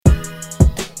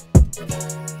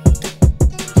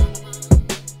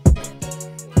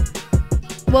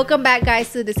Welcome back,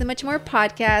 guys, to This and Much More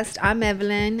podcast. I'm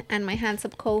Evelyn, and my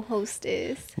handsome co-host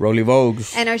is Rolly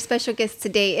Vogues. And our special guest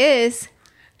today is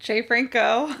Jay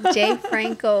Franco. Jay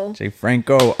Franco. Jay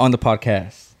Franco on the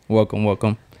podcast.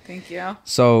 Welcome. Thank you.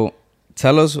 So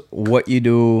tell us what you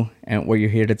do and what you're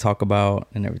here to talk about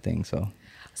and everything. So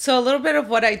a little bit of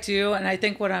what I do, and I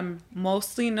think what I'm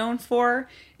mostly known for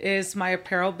is my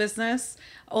apparel business.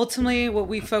 Ultimately, what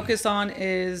we focus on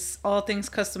is all things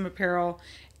custom apparel,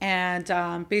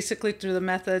 and basically through the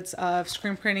methods of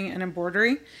screen printing and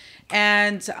embroidery.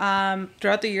 And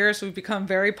throughout the years, we've become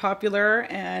very popular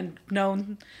and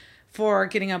known for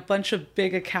getting a bunch of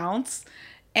big accounts.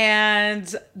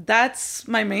 And that's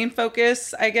my main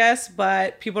focus, I guess,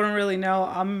 but people don't really know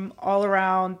I'm all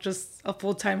around just a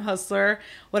full-time hustler.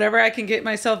 Whatever I can get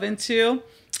myself into,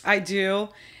 I do.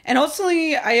 And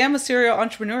ultimately, I am a serial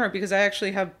entrepreneur because I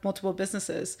actually have multiple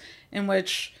businesses in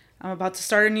which I'm about to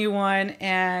start a new one,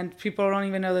 and people don't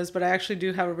even know this, but I actually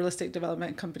do have a real estate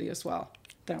development company as well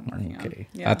that I'm working on.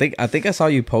 Yeah. I think I saw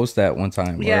you post that one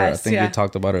time. Yes, I think you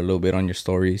talked about it a little bit on your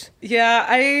stories. Yeah,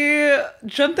 I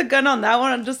jumped the gun on that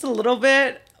one just a little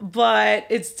bit, but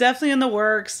it's definitely in the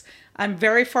works. I'm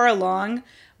very far along,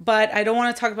 but I don't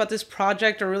want to talk about this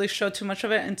project or really show too much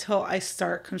of it until I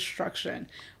start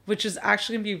construction, which is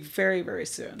actually going to be very, very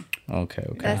soon. Okay.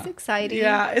 That's exciting.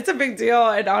 Yeah, it's a big deal.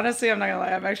 And honestly, I'm not going to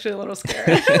lie, I'm actually a little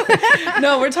scared.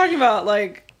 No, we're talking about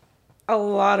like a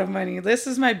lot of money. This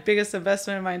is my biggest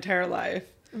investment in my entire life.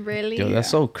 Really? Yo, that's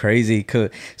so crazy.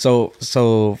 So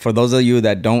for those of you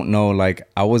that don't know, like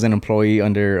I was an employee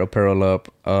under Apparel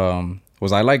Up.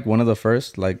 Was I like one of the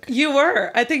first? Like You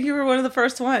were. I think you were one of the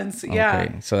first ones. Yeah.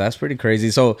 Okay, so that's pretty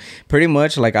crazy. So pretty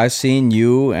much like I've seen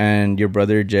you and your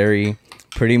brother Jerry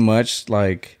pretty much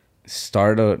like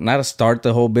start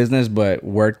the whole business, but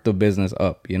work the business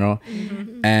up, you know?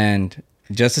 Mm-hmm. And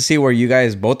just to see where you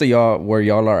guys, both of y'all, where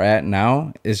y'all are at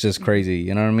now is just crazy.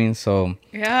 You know what I mean? So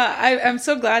yeah, I'm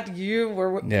so glad you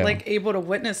were like able to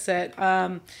witness it.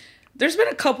 There's been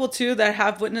a couple too that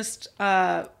have witnessed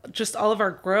just all of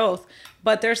our growth,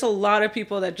 but there's a lot of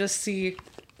people that just see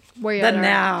where the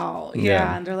now.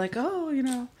 Yeah. And they're like, oh, you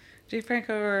know, Jay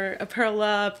Franco or Apparel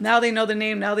Up. Now they know the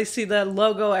name. Now they see the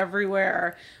logo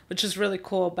everywhere, which is really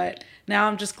cool. But now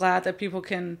I'm just glad that people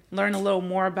can learn a little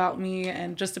more about me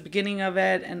and just the beginning of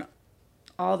it and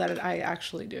all that I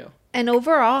actually do. And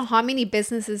overall, how many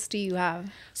businesses do you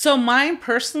have? So mine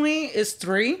personally is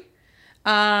 3.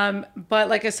 But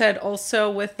like I said,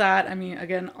 also with that, I mean,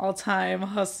 again, all-time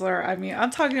hustler. I mean,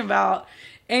 I'm talking about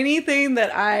anything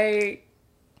that I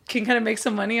can kind of make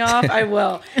some money off, I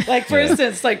will. Like, for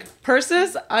instance, like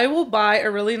purses, I will buy a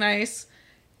really nice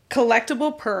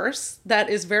collectible purse that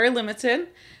is very limited.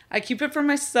 I keep it for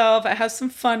myself. I have some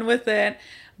fun with it.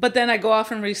 But then I go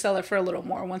off and resell it for a little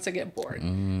more once I get bored.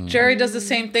 Jerry does the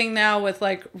same thing now with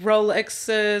like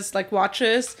Rolexes, like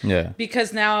watches. Yeah.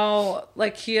 Because now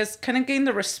like he has kind of gained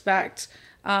the respect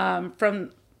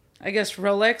from, I guess,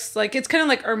 Rolex. Like it's kind of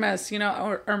like Hermes, you know,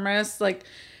 or Hermes. Like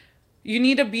you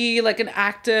need to be like an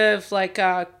active like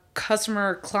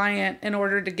customer client in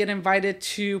order to get invited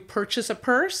to purchase a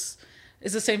purse.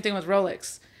 It's the same thing with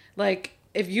Rolex. Like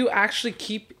if you actually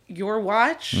keep your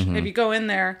watch, if you go in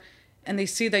there and they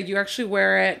see that you actually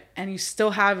wear it and you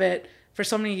still have it for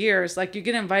so many years, like you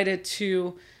get invited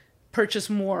to purchase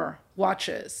more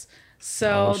watches.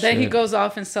 So then he goes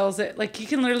off and sells it. Like he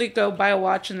can literally go buy a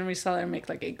watch and then resell it and make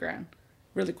like $8,000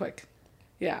 really quick.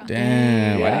 Yeah.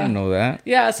 Damn, yeah. I didn't know that.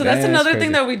 Yeah, so that's another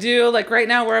thing that we do. Like right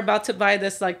now we're about to buy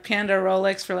this like Panda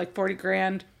Rolex for like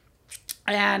 $40,000.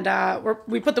 And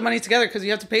we put the money together because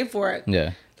you have to pay for it.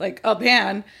 Yeah. Like up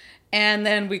hand. And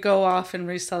then we go off and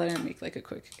resell it and make like a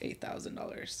quick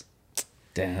 $8,000.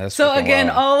 Damn, that's so again,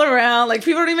 wild. all around, like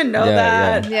people don't even know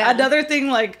that. Yeah. Another thing,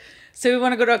 like, say we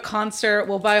want to go to a concert,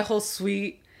 we'll buy a whole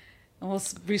suite and we'll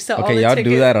resell all the y'all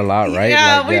tickets. do that a lot, right?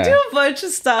 Yeah, like, we do a bunch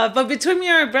of stuff. But between me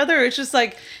and my brother, it's just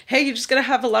like, hey, you just gotta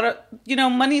have a lot of, you know,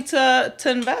 money to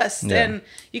invest. Yeah. And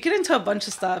you get into a bunch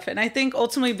of stuff. And I think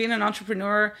ultimately being an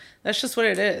entrepreneur, that's just what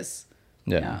it is.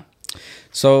 Yeah.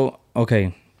 So,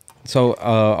 okay. So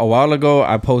a while ago,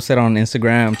 I posted on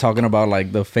Instagram talking about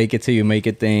like the fake it till you make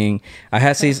it thing. I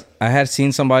had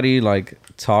seen somebody like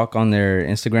talk on their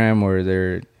Instagram or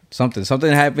their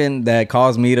something happened that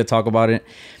caused me to talk about it,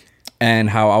 and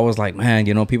how I was like, man,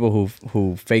 you know, people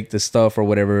who fake this stuff or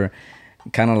whatever,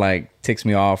 kind of like ticks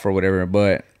me off or whatever.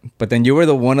 But but then you were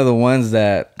one of the ones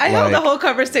that I held the whole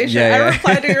conversation. Yeah, yeah. I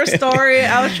replied to your story.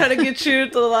 I was trying to get you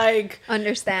to like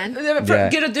Understand. get a different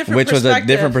perspective. Which was a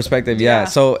different perspective. Yeah.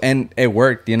 So, and it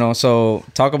worked, you know, so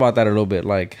talk about that a little bit.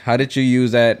 Like, how did you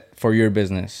use that for your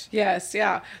business? Yes.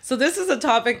 Yeah. So this is a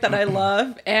topic that I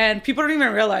love, and people don't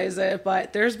even realize it,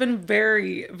 but there's been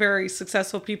very, very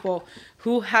successful people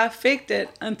who have faked it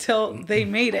until they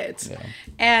made it. Yeah.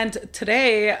 And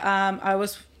today I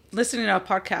was listening to a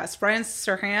podcast, Brian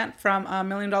Serhant from $1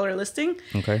 Million Listing.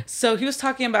 Okay. So he was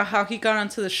talking about how he got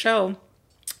onto the show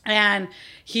and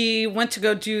he went to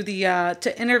go do the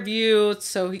to interview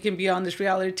so he can be on this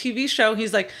reality TV show.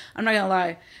 He's like, I'm not gonna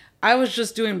lie, I was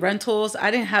just doing rentals.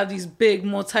 I didn't have these big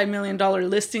multi-million-dollar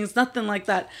listings, nothing like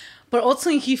that. But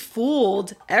ultimately he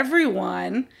fooled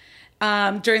everyone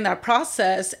during that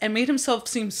process and made himself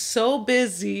seem so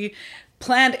busy,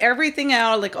 planned everything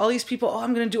out, like all these people, oh,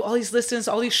 I'm going to do all these listings,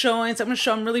 all these showings, I'm going to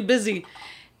show I'm really busy.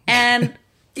 And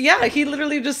yeah, he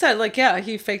literally just said like, yeah,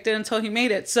 he faked it until he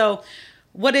made it. So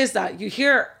what is that? You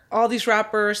hear all these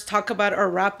rappers talk about or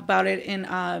rap about it in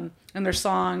their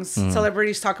songs.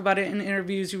 Celebrities talk about it in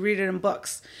interviews. You read it in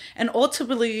books. And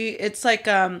ultimately, it's like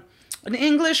an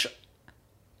English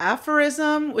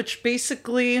aphorism, which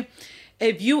basically,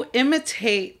 if you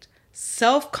imitate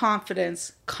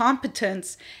self-confidence,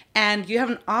 competence, and you have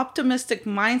an optimistic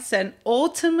mindset, and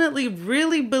ultimately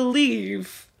really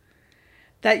believe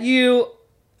that you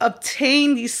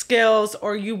obtain these skills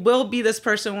or you will be this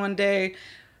person one day,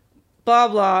 blah,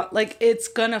 blah, like it's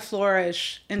gonna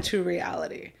flourish into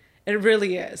reality. It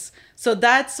really is. So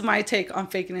that's my take on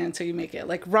faking it until you make it.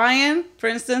 Like Ryan, for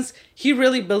instance, he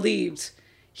really believed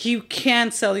he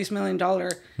can sell these $1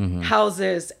 million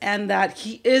houses and that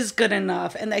he is good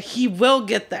enough and that he will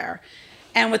get there.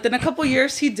 And within a couple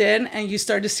years, he did. And you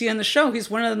start to see on the show, he's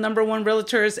one of the #1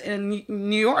 realtors in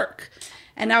New York.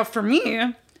 And now for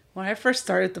me, when I first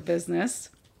started the business,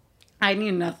 I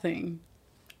knew nothing.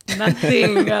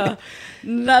 Nothing.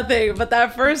 But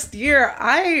that first year,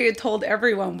 I told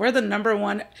everyone, we're the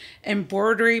 #1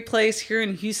 embroidery place here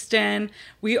in Houston.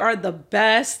 We are the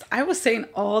best. I was saying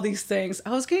all these things.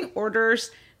 I was getting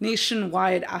orders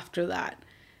nationwide after that.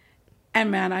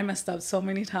 And man, I messed up so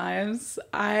many times.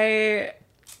 I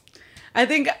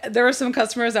think there were some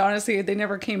customers that honestly, they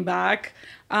never came back.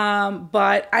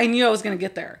 But I knew I was going to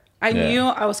get there. I knew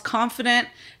I was confident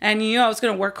and I knew I was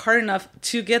going to work hard enough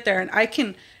to get there. And I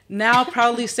can now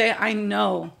proudly say, I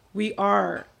know we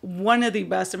are one of the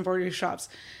best embroidery shops,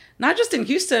 not just in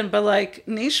Houston, but like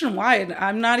nationwide.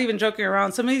 I'm not even joking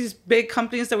around. Some of these big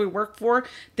companies that we work for,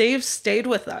 they've stayed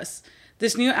with us.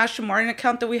 This new Aston Martin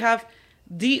account that we have,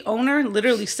 the owner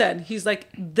literally said, he's like,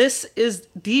 this is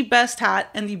the best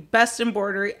hat and the best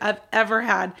embroidery I've ever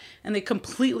had. And they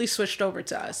completely switched over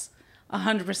to us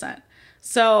 100%.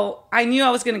 So I knew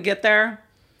I was going to get there.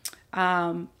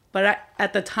 But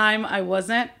at the time I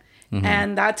wasn't.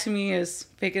 And that to me is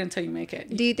fake it until you make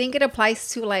it. Do you think it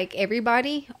applies to like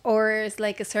everybody or is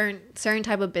like a certain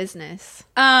type of business?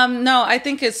 No, I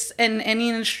think it's in any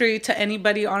industry to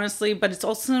anybody, honestly, but it's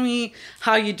ultimately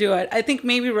how you do it. I think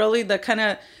maybe really the kind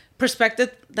of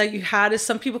perspective that you had is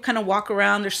some people kind of walk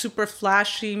around, they're super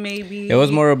flashy maybe. It was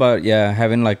more about,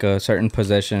 having like a certain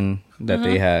possession that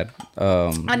they had.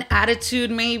 An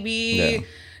attitude maybe. Yeah.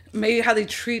 Maybe how they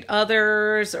treat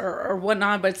others or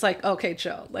whatnot, but it's like, okay,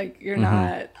 chill. Like, you're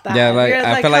not that. Yeah, like, you're,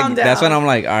 I feel like calm that's down. when I'm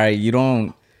like, all right, you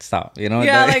don't stop, you know?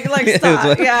 Yeah, like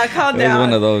stop. Yeah, calm down. It was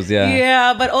one of those, yeah.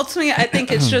 Yeah, but ultimately, I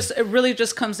think it really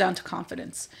just comes down to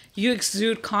confidence. You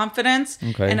exude confidence,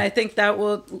 okay. And I think that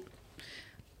will,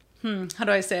 how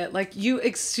do I say it? Like, you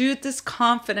exude this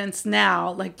confidence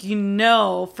now, like, you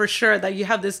know for sure that you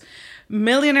have this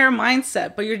millionaire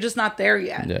mindset, but you're just not there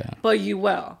yet. Yeah. But you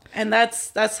will. And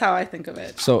that's how I think of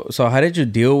it. So how did you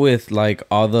deal with like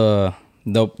all the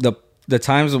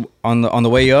times on the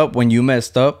way up when you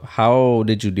messed up? How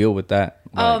did you deal with that?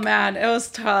 Oh man, it was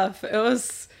tough. It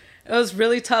was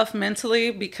really tough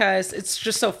mentally because it's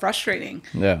just so frustrating.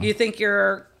 Yeah. You think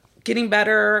you're getting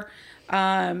better,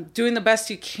 doing the best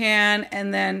you can,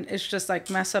 and then it's just like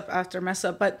mess up after mess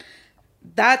up. But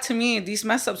that to me, these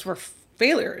mess ups were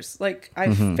failures. Like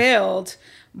I failed,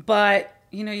 but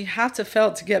you have to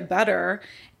fail to get better.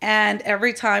 And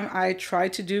every time I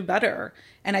tried to do better,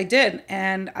 and I did.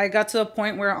 And I got to a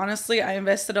point where honestly, I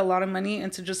invested a lot of money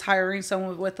into just hiring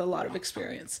someone with a lot of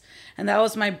experience. And that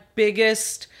was my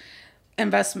biggest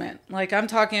investment. Like I'm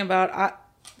talking about,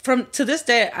 to this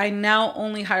day, I now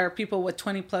only hire people with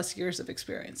 20 plus years of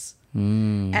experience.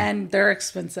 And they're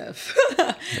expensive.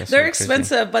 They're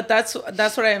expensive, but that's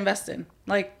what I invest in.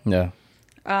 Like, yeah.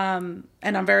 And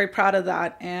I'm very proud of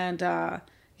that. And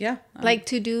Yeah. Like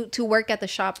to work at the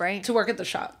shop, right? To work at the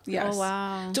shop. Yes. Oh,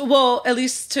 wow. Well, at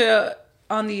least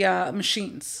on the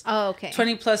machines. Oh, okay.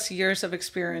 20 plus years of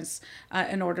experience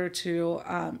in order to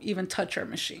even touch our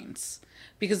machines,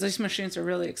 because these machines are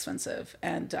really expensive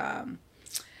and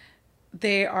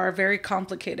they are very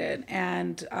complicated,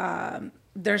 and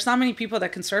there's not many people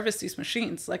that can service these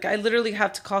machines. Like, I literally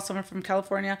have to call someone from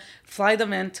California, fly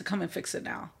them in to come and fix it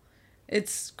now.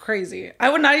 It's crazy. I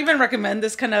would not even recommend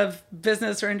this kind of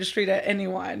business or industry to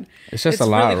anyone. It's just a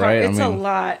lot, right? It's a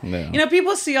lot. Yeah. You know,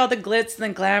 people see all the glitz and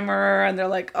the glamour and they're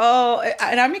like, oh,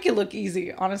 and I make it look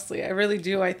easy, honestly. I really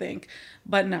do, I think.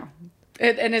 But no.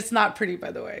 And it's not pretty,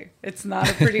 by the way. It's not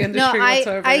a pretty industry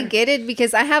whatsoever. I get it,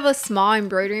 because I have a small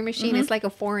embroidery machine. It's like a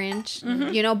 4-inch,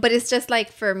 you know, but it's just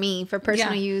like for me, for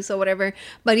personal use or whatever.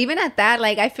 But even at that,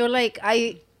 like, I feel like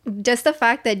just the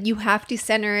fact that you have to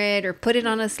center it or put it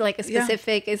on a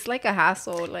specific, it's like a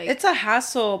hassle. Like, it's a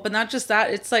hassle, but not just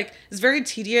that. It's like, it's very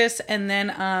tedious. And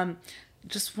then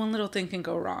just one little thing can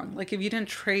go wrong. Like, if you didn't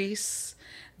trace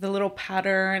the little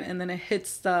pattern and then it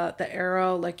hits the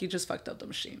arrow, like, you just fucked up the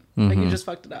machine. Like, you just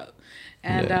fucked it up.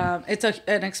 And it's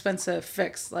an expensive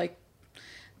fix. Like,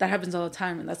 that happens all the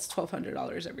time, and that's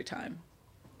 $1,200 every time.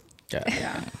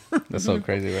 Yeah. That's so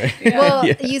crazy, right? well,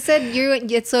 you said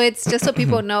so it's just so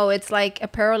people know, it's like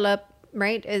Apparel Up,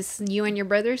 right? Is you and your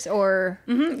brothers, or?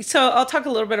 So I'll talk a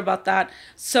little bit about that.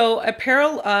 So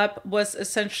Apparel Up was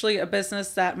essentially a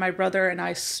business that my brother and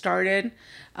I started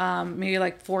maybe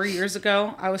like 4 years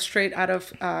ago. I was straight out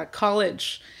of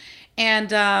college.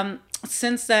 And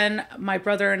since then, my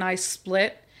brother and I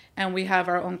split, and we have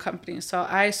our own company. So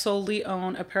I solely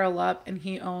own Apparel Up, and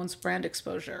he owns Brand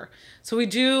Exposure. So we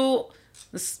do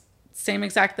the same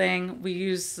exact thing. We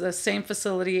use the same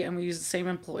facility and we use the same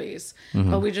employees,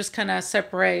 but we just kind of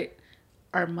separate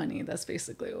our money. That's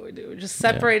basically what we do. We just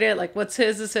separate it. Like, what's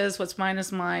his is his, what's mine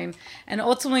is mine. And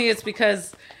ultimately, it's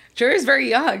because Jerry's very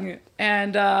young,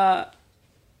 and I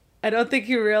don't think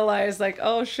he realized, like,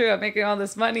 oh shoot, I'm making all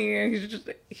this money,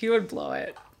 and he would blow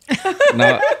it.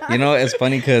 No, you know, it's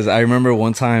funny because I remember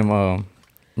one time,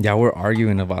 y'all were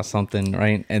arguing about something,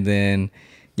 right? And then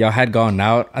y'all had gone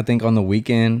out, I think, on the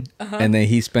weekend, and then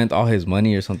he spent all his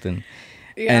money or something.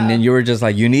 Yeah. And then you were just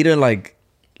like, you need to, like,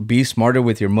 be smarter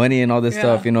with your money and all this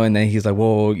stuff, you know? And then he's like,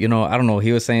 well, you know, I don't know.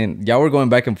 He was saying, y'all were going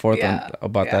back and forth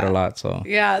about that a lot, so.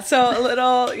 Yeah, so a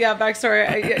little,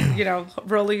 backstory.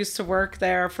 Rolly used to work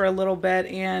there for a little bit,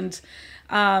 and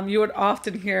you would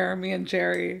often hear me and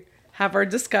Jerry have our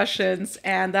discussions,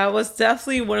 and that was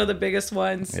definitely one of the biggest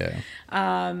ones. Me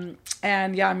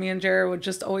and Jerry would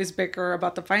just always bicker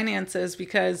about the finances,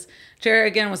 because Jerry,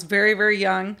 again, was very, very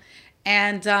young,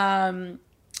 and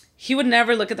he would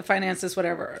never look at the finances,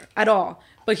 whatever, at all,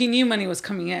 but he knew money was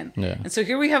coming in. And so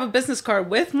here we have a business card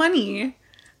with money.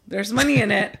 There's money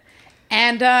in it.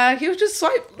 And he would just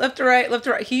swipe left to right, left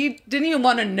to right. He didn't even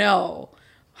want to know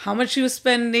how much he was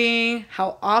spending,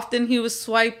 how often he was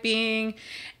swiping.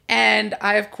 And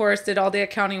I, of course, did all the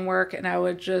accounting work, and I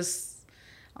would just,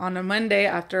 on a Monday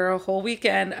after a whole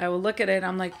weekend, I would look at it and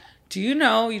I'm like, do you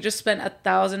know you just spent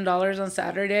 $1,000 on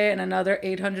Saturday and another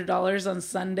 $800 on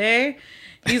Sunday?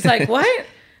 He's like, what?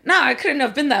 No, it couldn't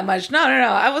have been that much. No.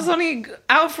 I was only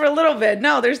out for a little bit.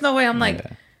 No, there's no way. I'm like,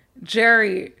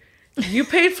 Jerry, you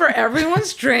paid for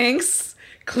everyone's drinks,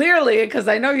 clearly, because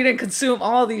I know you didn't consume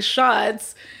all these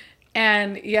shots.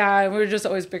 And we were just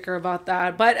always bicker about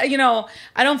that. But, you know,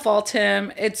 I don't fault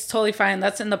him. It's totally fine.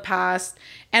 That's in the past.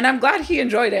 And I'm glad he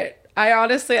enjoyed it.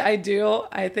 I do.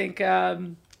 I think,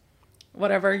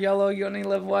 whatever, YOLO, you only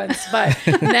live once. But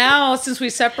now, since we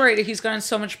separated, he's gotten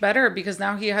so much better, because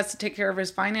now he has to take care of his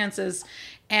finances.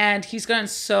 And he's gotten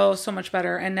so much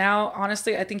better. And now,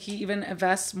 honestly, I think he even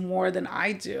invests more than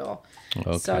I do.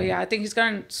 Okay. So, I think he's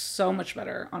gotten so much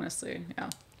better, honestly. Yeah.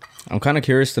 I'm kind of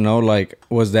curious to know, like,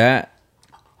 was that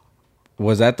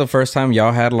the first time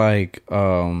y'all had, like,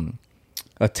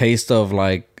 a taste of,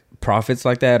 like, profits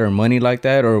like that or money like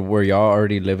that, or were y'all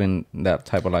already living that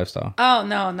type of lifestyle? Oh,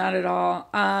 no, not at all.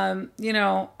 You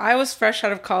know, I was fresh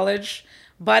out of college,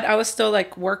 but I was still,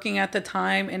 like, working at the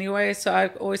time anyway, so I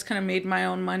always kind of made my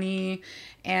own money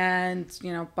and,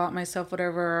 you know, bought myself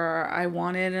whatever I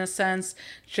wanted, in a sense.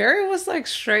 Jerry was, like,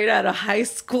 straight out of high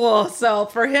school, so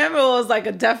for him it was like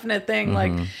a definite thing.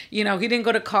 Like, you know, he didn't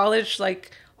go to college like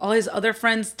all his other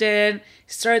friends did.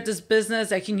 He started this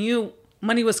business, like, he knew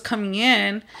money was coming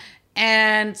in.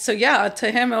 And so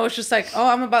to him it was just like, oh,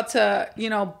 I'm about to, you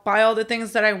know, buy all the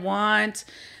things that I want,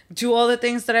 do all the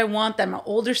things that I want that my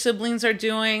older siblings are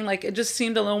doing. Like, it just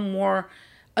seemed a little more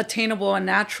attainable and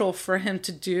natural for him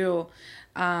to do.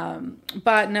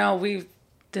 But no, we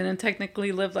didn't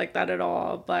technically live like that at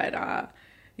all. But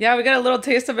Yeah, we got a little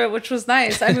taste of it, which was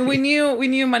nice. I mean, we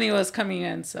knew money was coming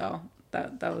in, so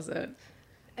that was it.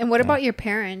 And what about your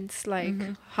parents? Like,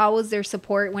 how was their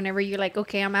support whenever you're like,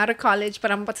 okay, I'm out of college,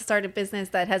 but I'm about to start a business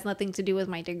that has nothing to do with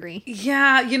my degree?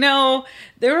 Yeah,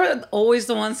 they were always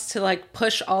the ones to like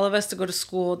push all of us to go to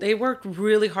school. They worked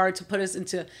really hard to put us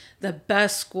into the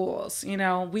best schools.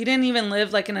 We didn't even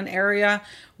live like in an area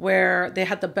where they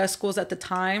had the best schools at the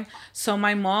time. So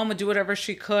my mom would do whatever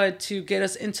she could to get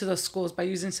us into those schools by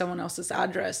using someone else's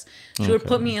address. She would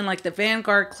put me in like the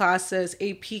Vanguard classes,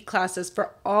 AP classes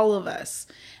for all of us,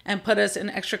 and put us in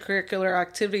extracurricular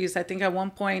activities. I think at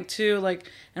one point too, like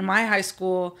in my high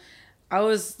school, I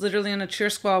was literally in a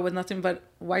cheer squad with nothing but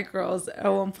white girls at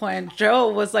one point.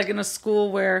 Joe was like in a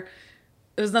school where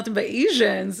it was nothing but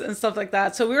Asians and stuff like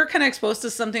that. So we were kind of exposed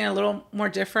to something a little more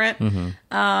different.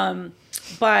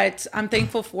 But I'm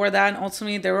thankful for that. And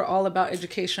ultimately, they were all about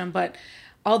education. But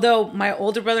although my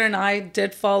older brother and I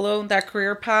did follow that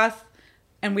career path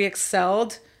and we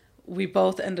excelled, we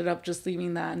both ended up just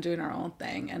leaving that and doing our own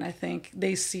thing. And I think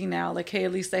they see now, like, hey,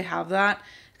 at least they have that.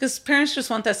 Because parents just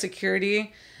want that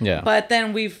security. Yeah. But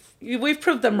then we've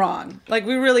proved them wrong. Like,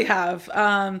 we really have.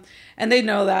 And they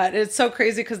know that. It's so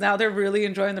crazy because now they're really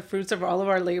enjoying the fruits of all of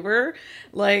our labor.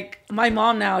 Like, my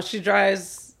mom now, she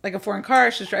drives like a foreign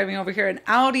car. She's driving over here an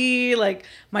Audi. Like,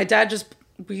 my dad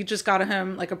we just got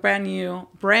him like a brand new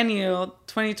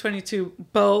 2022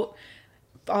 boat,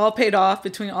 all paid off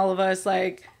between all of us.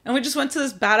 Like, and we just went to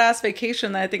this badass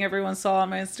vacation that I think everyone saw on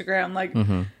my Instagram. Like,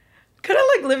 kind of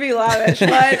like living lavish,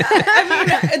 but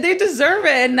I mean, they deserve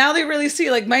it. And now they really see,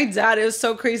 like, my dad, it was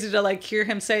so crazy to like hear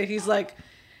him say, he's like,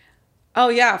 oh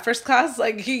yeah, first class.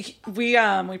 Like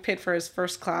we paid for his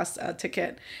first class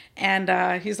ticket,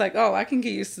 and he's like, oh, I can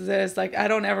get used to this. Like, I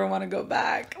don't ever want to go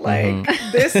back. Like,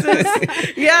 this is,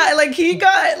 yeah. Like,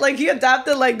 he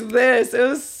adapted like this. It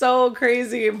was so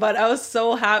crazy, but I was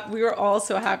so happy. We were all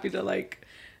so happy to like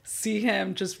see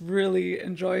him just really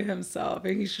enjoy himself,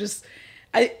 and he's just,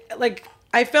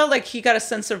 I felt like he got a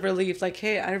sense of relief. Like,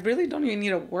 hey, I really don't even need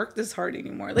to work this hard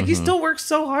anymore. Like, he still works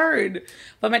so hard.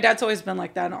 But my dad's always been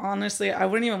like that. And honestly, I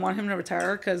wouldn't even want him to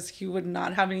retire because he would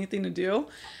not have anything to do.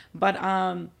 But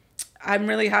I'm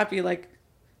really happy. Like,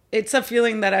 it's a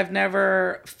feeling that I've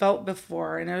never felt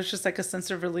before. And it was just like a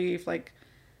sense of relief. Like,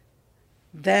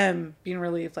 them being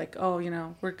relieved. Like, oh,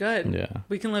 we're good. Yeah.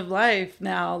 We can live life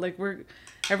now. Like,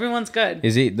 everyone's good.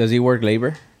 Does he work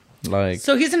labor? Like,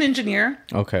 so he's an engineer.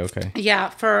 Okay. Yeah,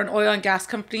 for an oil and gas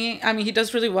company. I mean, he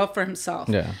does really well for himself.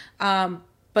 Yeah.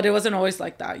 But it wasn't always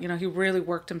like that. He really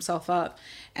worked himself up.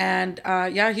 And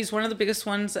yeah, he's one of the biggest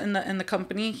ones in the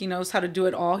company. He knows how to do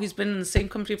it all. He's been in the same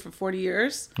company for 40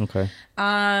 years. Okay.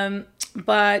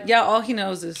 But yeah, all he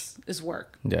knows is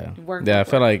work. Yeah. Work. I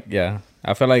feel like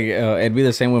it'd be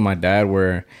the same with my dad,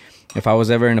 where if I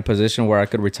was ever in a position where I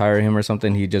could retire him or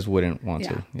something, he just wouldn't want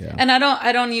to. Yeah. And I'm not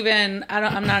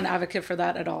an advocate for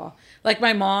that at all. Like,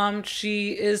 my mom,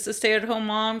 she is a stay-at-home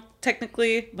mom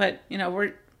technically, but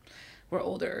we're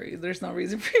older. There's no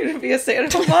reason for you to be a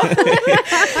stay-at-home mom.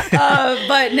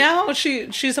 But now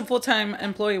she's a full-time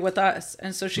employee with us,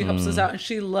 and so she helps us out, and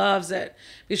she loves it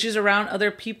because she's around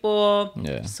other people,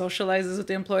 socializes with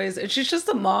the employees, and she's just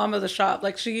the mom of the shop.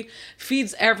 Like, she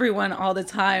feeds everyone all the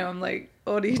time. I'm like,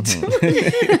 what are you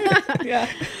doing? Yeah.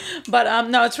 But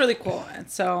no, it's really cool. And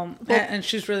so, and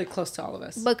she's really close to all of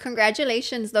us. But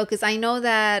congratulations though, because I know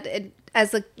that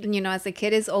as a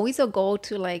kid, it's always a goal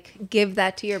to like give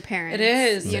that to your parents. It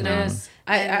is. It is.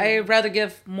 I rather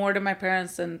give more to my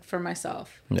parents than for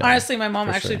myself. Yeah, honestly, my mom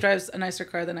actually drives a nicer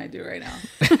car than I do right now.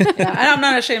 Yeah, and I'm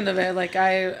not ashamed of it. Like,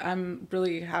 I'm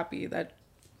really happy that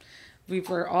we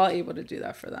were all able to do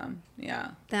that for them.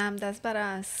 Yeah. Damn, that's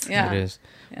badass. Yeah. It is.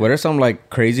 Yeah. What are some like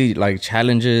crazy like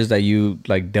challenges that you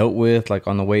like dealt with like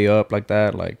on the way up like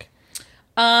that? Like,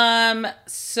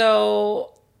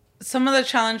 so some of the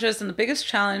challenges, and the biggest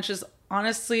challenge is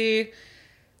honestly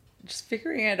just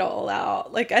figuring it all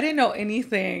out. Like, I didn't know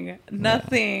anything,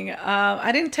 nothing. Yeah.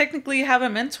 I didn't technically have a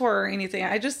mentor or anything.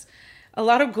 A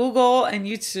lot of Google and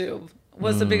YouTube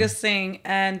was the biggest thing.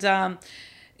 And,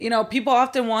 people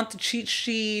often want the cheat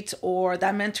sheet or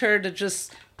that mentor to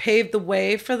just pave the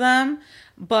way for them.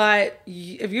 But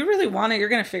if you really want it, you're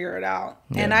going to figure it out.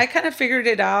 Yeah. And I kind of figured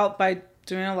it out by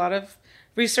doing a lot of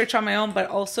research on my own, but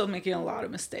also making a lot of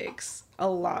mistakes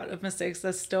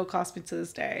that still cost me to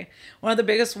this day. One of the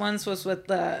biggest ones was with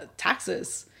the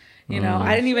taxes.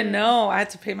 I didn't even know I had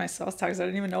to pay my sales tax. I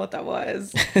didn't even know what that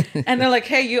was. And they're like,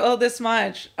 hey, you owe this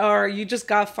much, or you just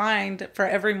got fined for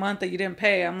every month that you didn't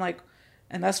pay. I'm like,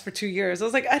 and that's for 2 years. I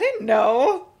was like, I didn't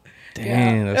know. Dang,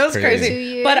 Yeah, that's it was crazy. 2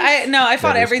 years? But I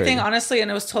fought That is everything crazy. honestly, and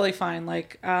it was totally fine.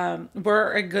 Like,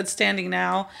 we're in good standing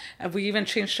now. We even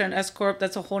changed to an S corp.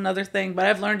 That's a whole nother thing. But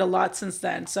I've learned a lot since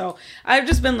then. So I've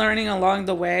just been learning along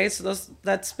the way. So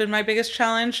that's been my biggest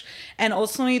challenge, and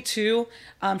ultimately too,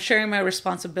 sharing my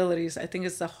responsibilities. I think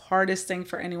is the hardest thing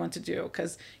for anyone to do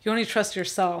because you only trust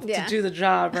yourself Yeah. to do the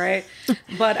job, right?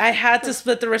 But I had to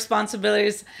split the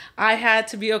responsibilities. I had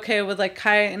to be okay with like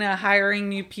kind of hiring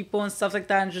new people and stuff like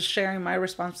that, and just sharing my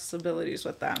responsibilities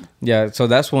with them. Yeah, so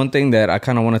that's one thing that I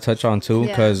kind of want to touch on too, Yeah.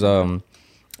 because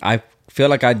I feel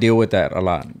like I deal with that a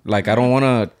lot. Like I don't want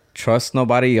to trust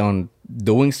nobody on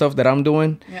doing stuff that I'm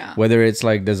doing, Yeah. whether it's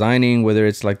like designing, whether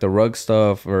it's like the rug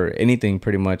stuff or anything,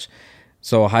 pretty much.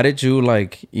 So how did you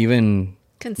like even?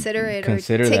 Consider it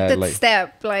Consider or take that, the like-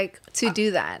 step like to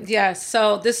do that. Yeah,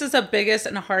 so this is the biggest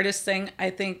and the hardest thing I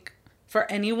think for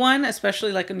anyone,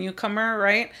 especially like a newcomer,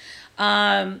 right?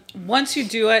 Once you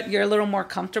do it, you're a little more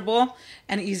comfortable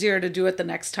and easier to do it the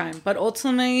next time. But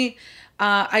ultimately,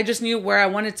 I just knew where I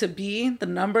wanted to be, the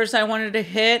numbers I wanted to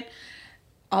hit,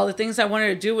 all the things I wanted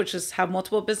to do, which is have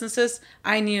multiple businesses.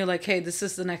 I knew like, hey, this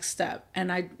is the next step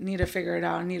and I need to figure it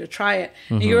out. I need to try it.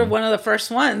 And you were one of the first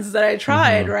ones that I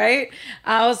tried, right?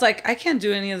 I was like, I can't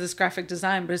do any of this graphic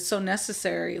design, but it's so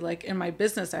necessary. Like in my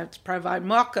business, I have to provide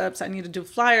mock-ups. I need to do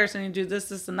flyers. I need to do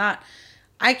this, and that.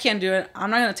 I can't do it. I'm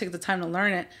not going to take the time to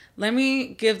learn it. Let me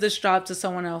give this job to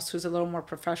someone else who's a little more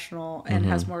professional and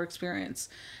has more experience.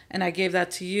 And I gave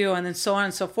that to you, and then so on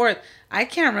and so forth. I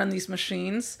can't run these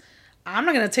machines. I'm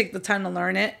not going to take the time to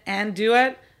learn it and do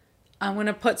it. I'm going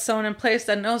to put someone in place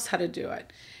that knows how to do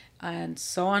it. And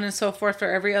so on and so forth for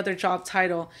every other job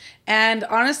title. And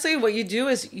honestly, what you do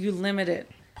is you limit it.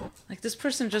 Like this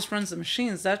person just runs the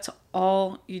machines. That's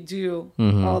all you do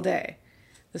all day.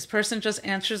 This person just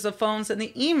answers the phones and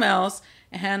the emails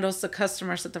and handles the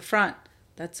customers at the front.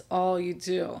 That's all you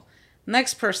do.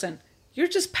 Next person, you're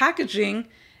just packaging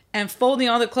and folding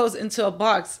all the clothes into a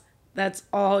box. That's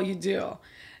all you do.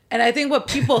 And I think what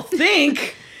people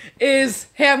think is,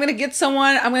 hey, I'm going to get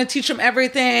someone, I'm going to teach them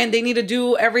everything. They need to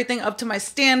do everything up to my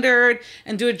standard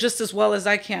and do it just as well as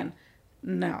I can.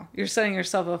 No, you're setting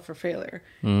yourself up for failure.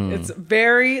 It's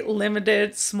very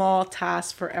limited, small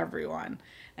tasks for everyone.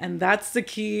 And that's the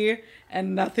key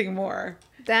and nothing more.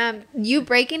 Damn, you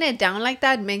breaking it down like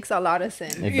that makes a lot of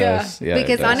sense. It Yeah. does. Yeah, it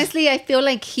Because does. honestly, I feel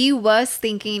like he was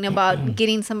thinking about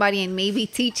getting somebody and maybe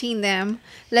teaching them.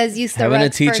 Let's use the having to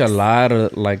rugs teach a first. lot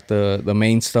of like the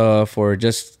main stuff, or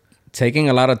just taking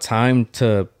a lot of time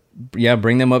to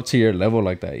bring them up to your level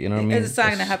like that. You know what I mean? It's not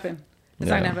going to happen. It's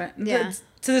not going to happen. Yeah.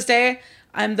 To this day,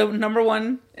 I'm the number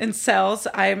one in sales.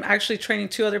 I'm actually training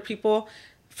 2 other people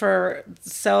for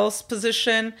sales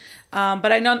position.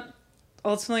 But I know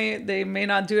ultimately they may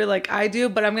not do it like I do,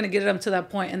 but I'm going to get them to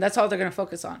that point. And that's all they're going to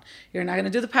focus on. You're not going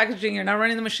to do the packaging. You're not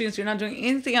running the machines. You're not doing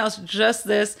anything else, just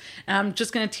this. And I'm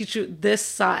just going to teach you this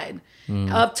side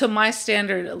up to my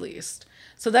standard at least.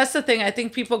 So that's the thing. I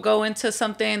think people go into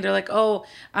something, they're like, oh,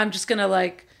 I'm just going to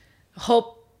like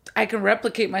hope I can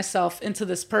replicate myself into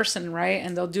this person, right?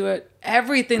 And they'll do it,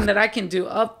 everything that I can do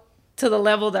up to the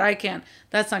level that I can.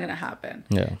 That's not going to happen.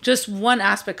 Yeah. Just one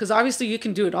aspect, because obviously you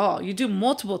can do it all. You do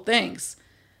multiple things.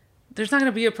 There's not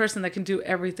going to be a person that can do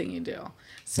everything you do.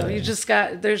 So you just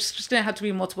there's just going to have to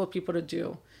be multiple people to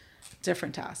do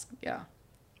different tasks. Yeah.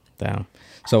 Damn.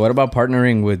 So what about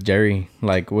partnering with Jerry?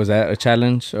 Like, was that a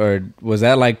challenge, or was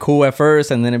that like cool at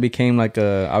first and then it became like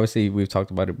obviously we've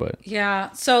talked about it, but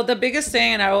Yeah. So the biggest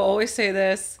thing, and I will always say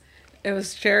this, it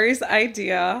was Jerry's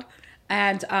idea.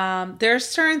 And there's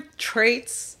certain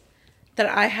traits that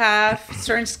I have,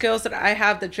 certain skills that I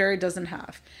have that Jerry doesn't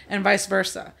have, and vice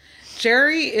versa.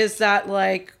 Jerry is that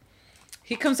like,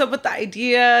 he comes up with the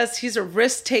ideas. He's a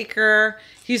risk taker.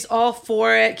 He's all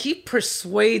for it. He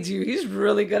persuades you. He's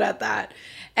really good at that.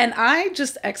 And I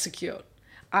just execute.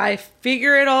 I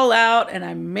figure it all out and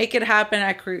I make it happen.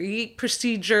 I create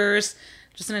procedures,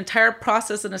 just an entire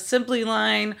process, an assembly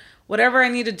line, whatever I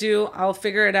need to do, I'll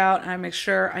figure it out and I make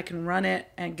sure I can run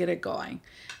it and get it going.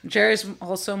 Jerry's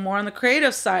also more on the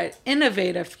creative side,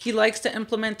 innovative. He likes to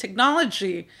implement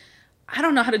technology. I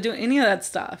don't know how to do any of that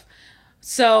stuff.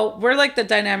 So we're like the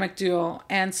dynamic duo.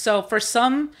 And so for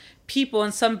some people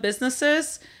and some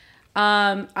businesses,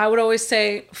 I would always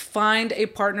say find a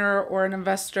partner or an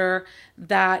investor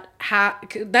that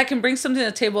that can bring something to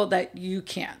the table that you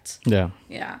can't. yeah.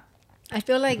 Yeah. I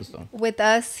feel like with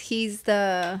us,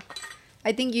 I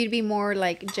think you'd be more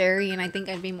like Jerry, and I think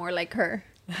I'd be more like her.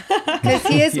 Because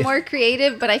he is more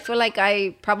creative, but I feel like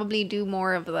I probably do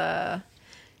more of the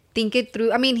think it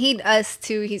through. I mean, he does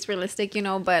too. He's realistic, you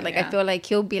know, but like I feel like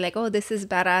he'll be like, oh, this is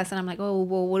badass. And I'm like, oh,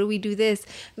 well, what do we do this?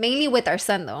 Mainly with our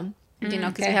son though, you know,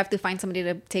 because we have to find somebody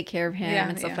to take care of him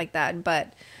and stuff like that.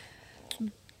 But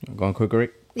going quick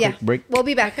break. Yeah, break. We'll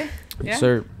be back. Yeah.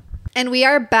 Sir. And we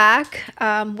are back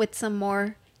with some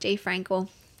more Jay Franco.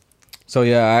 So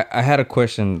yeah, I had a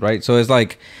question, right? So it's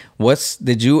like,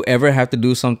 did you ever have to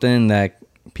do something that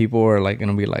people are like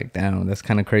gonna be like, damn, that's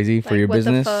kind of crazy for your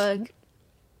business? The fuck?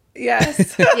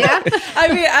 Yes. Yeah. I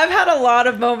mean, I've had a lot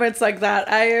of moments like that.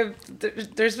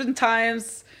 There's been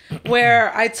times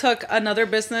where I took another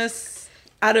business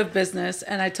out of business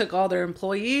and I took all their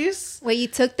employees. Wait, you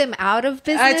took them out of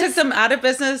business? I took them out of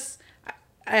business.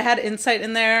 I had insight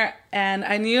in there and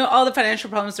I knew all the financial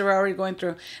problems they were already going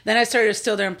through. Then I started to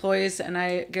steal their employees and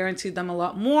I guaranteed them a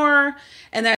lot more.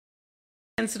 And then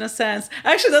in a sense,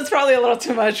 actually, that's probably a little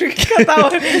too much. We can cut that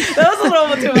one. That was a little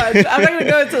bit too much. I'm not going to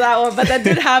go into that one, but that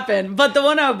did happen. But the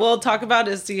one I will talk about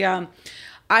is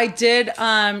I did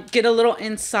get a little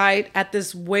insight at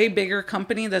this way bigger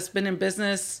company that's been in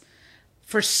business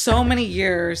for so many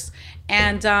years.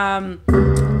 And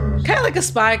kind of like a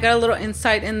spy, got a little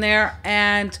insight in there.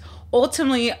 And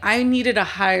ultimately, I needed to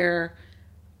hire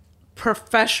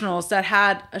professionals that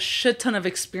had a shit ton of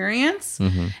experience.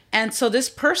 Mm-hmm. And so this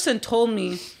person told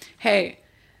me, hey,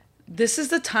 this is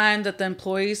the time that the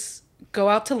employees go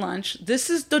out to lunch. This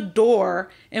is the door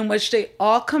in which they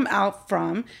all come out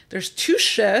from. There's 2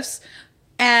 shifts.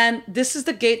 And this is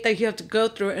the gate that you have to go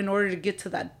through in order to get to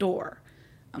that door.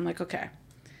 I'm like, okay.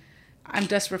 I'm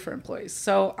desperate for employees.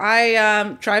 So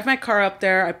I drive my car up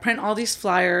there. I print all these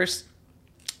flyers.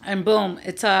 And boom,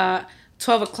 it's 12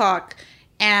 o'clock.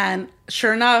 And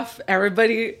sure enough,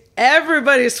 everybody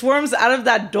swarms out of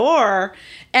that door.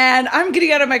 And I'm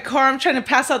getting out of my car. I'm trying to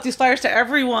pass out these flyers to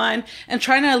everyone and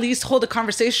trying to at least hold a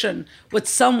conversation with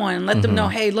someone. Let them know,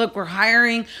 hey, look, we're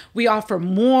hiring. We offer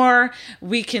more.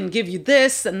 We can give you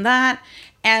this and that.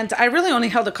 And I really only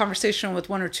held a conversation with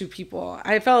 1 or 2 people.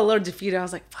 I felt a little defeated. I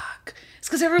was like, fuck. It's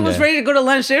because everyone's ready to go to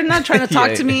lunch. They're not trying to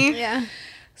talk to me. Yeah.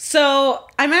 So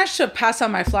I managed to pass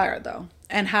on my flyer, though,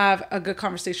 and have a good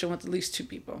conversation with at least 2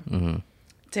 people. Mm-hmm.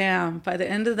 Damn, by the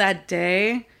end of that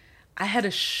day, I had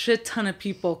a shit ton of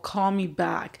people call me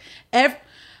back.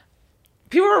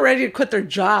 People were ready to quit their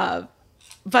job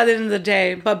by the end of the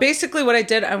day. But basically what I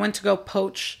did, I went to go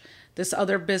poach this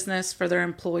other business for their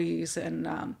employees.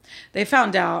 And they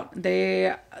found out.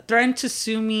 They threatened to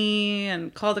sue me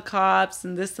and call the cops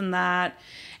and this and that.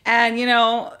 And, you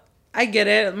know, I get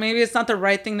it. Maybe it's not the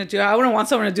right thing to do. I wouldn't want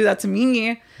someone to do that to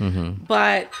me. Mm-hmm.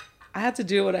 But I had to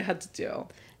do what I had to do.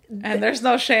 And there's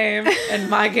no shame in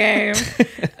my game.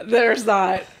 There's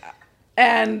not.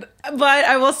 But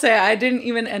I will say, I didn't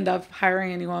even end up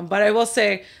hiring anyone. But I will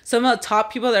say, some of the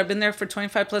top people that have been there for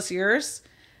 25 plus years,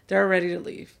 they're ready to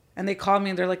leave. And they call me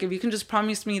and they're like, if you can just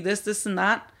promise me this, this, and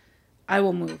that, I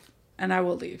will move and I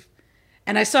will leave.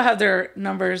 And I still have their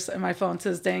numbers in my phone to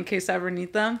this day in case I ever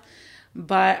need them.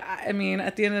 But I mean,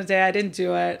 at the end of the day, I didn't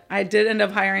do it. I did end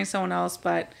up hiring someone else,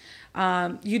 but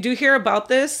you do hear about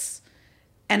this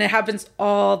and it happens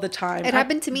all the time. It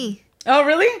happened to me. Oh,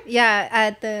 really? Yeah,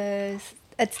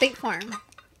 at State Farm.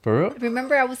 For real?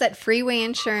 Remember, I was at Freeway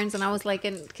Insurance, and I was like,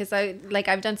 because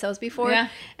I've done sales before, yeah.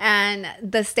 And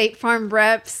the State Farm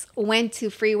reps went to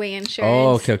Freeway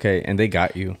Insurance. Oh, okay, and they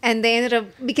got you. And they ended up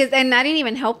and I didn't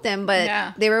even help them,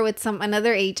 but they were with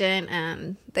another agent,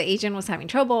 and the agent was having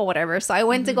trouble or whatever. So I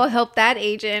went to go help that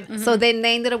agent. Mm-hmm. So then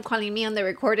they ended up calling me on the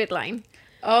recorded line.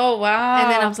 Oh, wow. And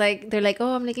then I was like, they're like,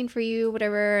 oh, I'm looking for you,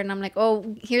 whatever. And I'm like,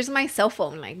 oh, here's my cell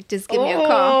phone. Like, just give me a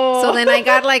call. So then I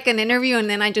got like an interview, and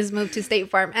then I just moved to State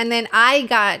Farm. And then I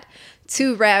got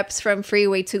 2 reps from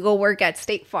Freeway to go work at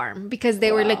State Farm because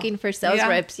they were looking for sales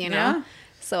reps, you know? Yeah.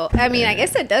 So, I mean, I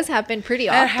guess it does happen pretty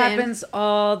often. It happens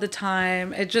all the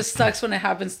time. It just sucks when it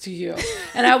happens to you.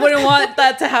 And I wouldn't want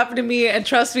that to happen to me. And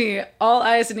trust me, all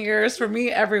eyes and ears for me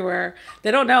everywhere.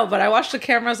 They don't know, but I watch the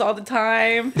cameras all the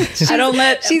time. I don't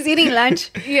let... She's eating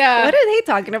lunch. Yeah. What are they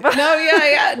talking about? No,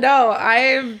 yeah. No,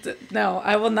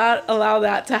 I will not allow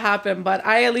that to happen. But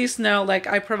I at least know, like,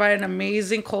 I provide an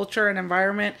amazing culture and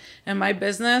environment in my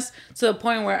business to the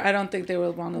point where I don't think they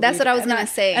would want to That's leave. what I was going to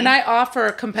say. And I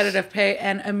offer competitive pay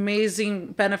and amazing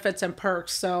benefits and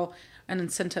perks, and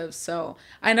incentives. So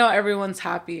I know everyone's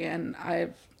happy, and I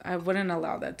wouldn't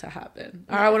allow that to happen,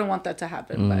 or I wouldn't want that to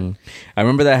happen. But I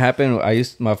remember that happened.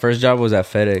 My first job was at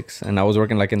FedEx, and I was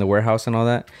working like in the warehouse and all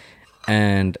that.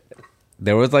 And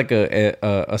there was like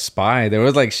a spy. There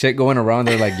was like shit going around.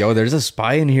 They're like, yo, there's a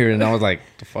spy in here. And I was like,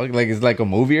 the fuck? Like, it's like a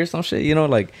movie or some shit, you know?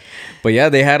 Like, but yeah,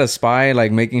 they had a spy,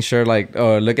 like making sure, like,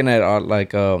 looking at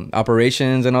like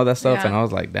operations and all that stuff. Yeah. And I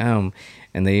was like, damn.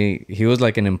 And he was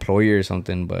like an employee or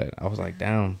something. But I was like,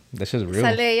 damn, this shit's real.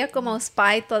 Sale ella como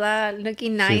spy, toda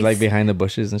looking nice. She's like behind the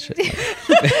bushes and shit.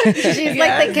 She's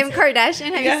like the Kim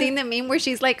Kardashian. Have Yeah. you seen the meme where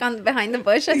she's like on behind the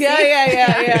bush?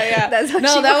 Yeah. That's how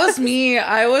No, she that was. was me.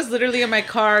 I was literally in my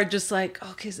car, just like,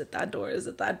 okay, is it that door? Is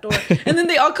it that door? And then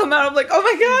they all come out. I'm like, oh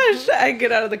my gosh! I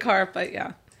get out of the car, but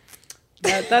yeah,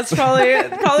 that's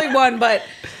probably one. But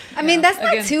I mean, that's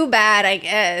not again. too bad, I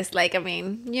guess. Like, I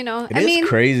mean, you know, It is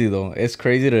crazy though. It's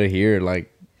crazy to hear.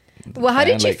 Like, well, how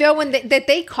did you like- feel when did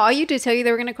they call you to tell you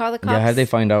they were gonna call the cops? yeah, how'd they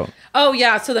find out? oh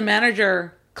yeah, so the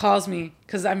manager calls me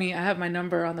because I mean I have my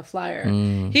number on the flyer.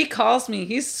 He calls me.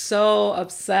 He's so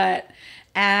upset,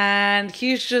 and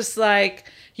he's just like,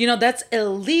 you know, that's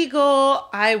illegal.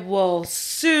 I will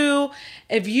sue.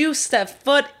 If you step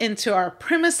foot into our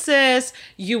premises,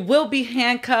 you will be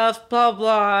handcuffed. Blah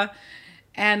blah.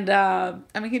 And I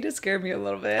mean, he did scare me a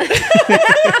little bit.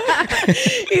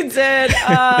 He did.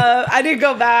 I didn't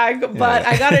go back, but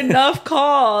I got enough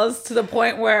calls to the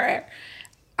point where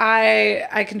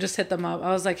I can just hit them up.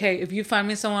 I was like, hey, if you find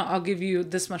me someone, I'll give you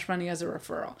this much money as a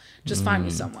referral. Just find me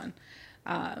someone.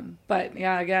 But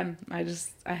yeah, again,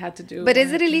 I had to do. But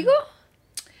is it illegal?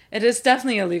 It is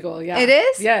definitely illegal. Yeah. It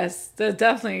is? Yes,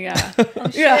 definitely. Yeah.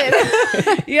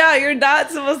 Yeah. Yeah. You're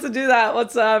not supposed to do that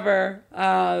whatsoever.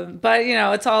 But you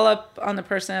know, it's all up on the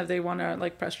person if they want to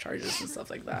like press charges and stuff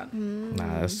like that.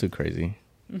 Nah, that's too crazy.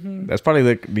 That's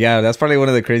probably that's probably one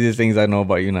of the craziest things I know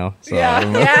about you now. So, I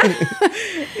don't know.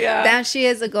 Yeah. Damn, she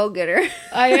is a go-getter.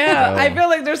 I am. Oh. I feel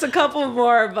like there's a couple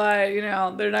more, but you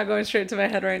know, they're not going straight to my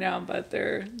head right now. But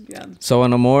they're So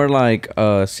on a more like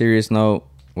serious note,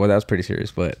 well, that's pretty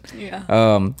serious, but yeah.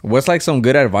 what's like some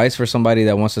good advice for somebody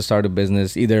that wants to start a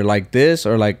business, either like this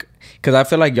or like, because I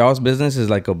feel like y'all's business is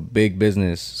like a big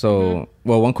business. So,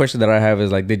 well, one question that I have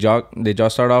is like, did y'all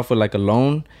start off with like a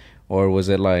loan, or was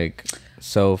it like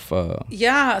self?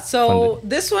 Yeah, so funded?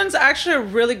 this one's actually a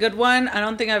really good one. I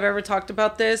don't think I've ever talked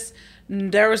about this.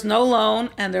 There was no loan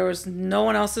and there was no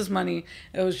one else's money.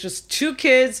 It was just two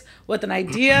kids with an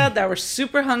idea that were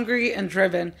super hungry and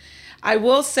driven. I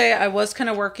will say I was kind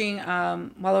of working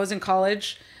while I was in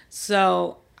college.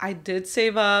 So I did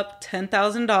save up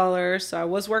 $10,000. So I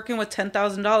was working with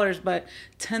 $10,000, but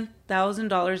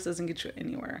 $10,000 doesn't get you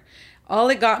anywhere. All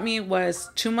it got me was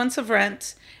 2 months of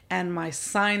rent and my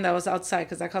sign that was outside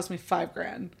because that cost me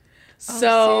 $5,000.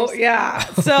 So seriously? yeah,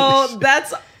 so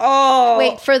that's all.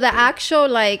 Wait, for the actual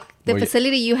like the Well, you-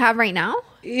 facility you have right now,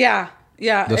 Yeah.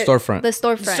 The storefront. the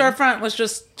storefront. Storefront was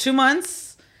just 2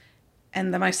 months,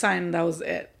 and then my sign, that was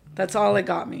it. That's all it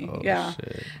got me. Yeah.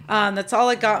 Shit. That's all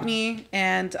it got me.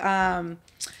 And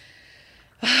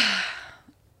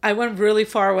I went really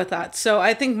far with that. So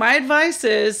I think my advice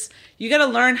is you got to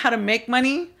learn how to make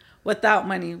money without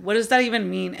money. What does that even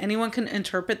mean? Anyone can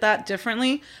interpret that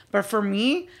differently. But for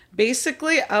me,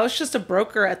 basically, I was just a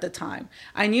broker at the time.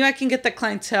 I knew I can get the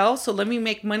clientele, so let me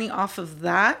make money off of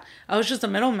that. I was just a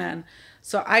middleman.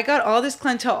 So I got all this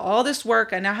clientele, all this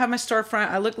work. I now have my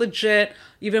storefront. I look legit.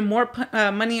 Even more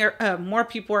money, or more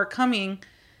people are coming.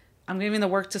 I'm giving the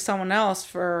work to someone else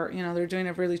for, you know, they're doing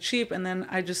it really cheap. And then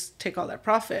I just take all that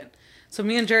profit. So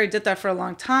me and Jerry did that for a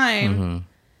long time,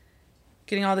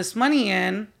 getting all this money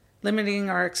in, limiting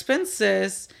our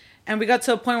expenses. And we got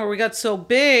to a point where we got so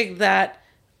big that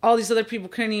all these other people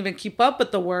couldn't even keep up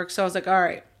with the work. So I was like, all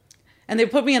right. And they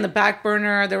put me in the back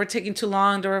burner. They were taking too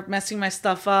long. They were messing my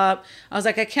stuff up. I was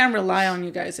like, I can't rely on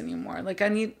you guys anymore. Like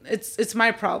it's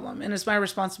my problem and it's my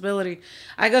responsibility.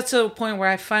 I got to a point where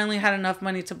I finally had enough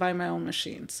money to buy my own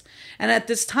machines. And at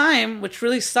this time, which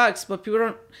really sucks, but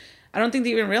I don't think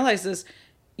they even realize this,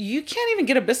 you can't even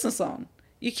get a business loan.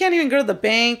 You can't even go to the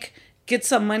bank, get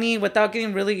some money without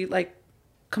getting really like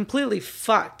completely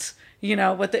fucked, you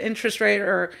know, with the interest rate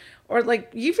or like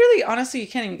you really, honestly, you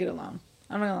can't even get a loan.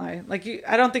 I'm not gonna lie. Like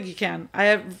I don't think you can.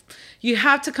 You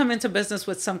have to come into business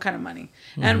with some kind of money.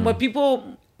 And what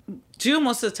people do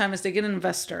most of the time is they get an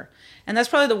investor. And that's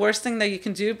probably the worst thing that you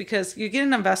can do because you get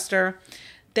an investor,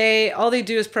 all they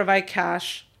do is provide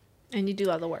cash. and you do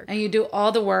all the work. And you do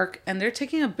all the work and they're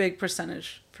taking a big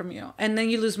percentage from you. And then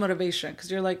you lose motivation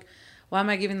because you're like, why am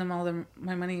I giving them all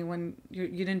my money when you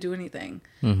didn't do anything?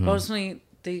 But ultimately,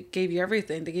 they gave you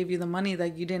everything. They gave you the money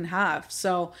that you didn't have.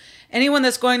 So anyone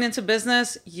that's going into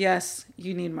business, yes,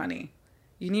 you need money.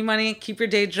 You need money. Keep your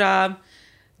day job.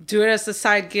 Do it as a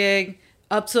side gig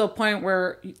up to a point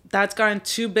where that's gotten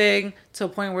too big to a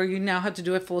point where you now have to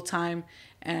do it full time.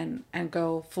 and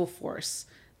go full force.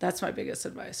 That's my biggest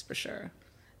advice for sure.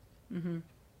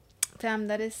 Damn,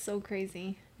 that is so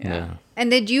crazy. Yeah.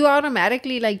 And did you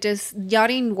automatically like just y'all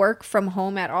didn't work from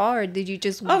home at all, or did you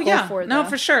just Oh go yeah, for no,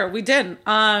 for sure we did.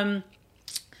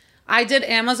 I did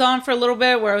Amazon for a little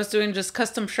bit where I was doing just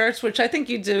custom shirts, which I think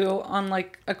you do on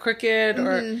like a Cricut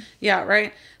or yeah,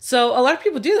 right. So a lot of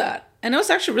people do that, and it was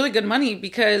actually really good money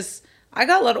because I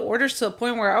got a lot of orders to the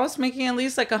point where I was making at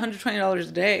least like $120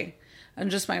 a day on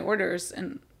just my orders,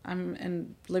 and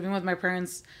I'm living with my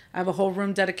parents. I have a whole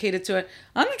room dedicated to it.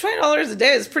 $120 a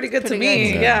day is pretty good to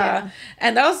me. good. Yeah.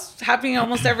 And that was happening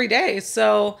almost every day.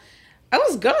 So I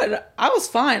was good. I was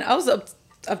fine. I was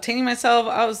obtaining myself.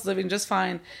 I was living just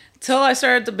fine till I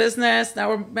started the business. Now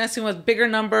we're messing with bigger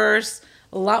numbers,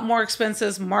 a lot more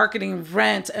expenses, marketing,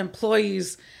 rent,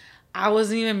 employees. I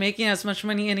wasn't even making as much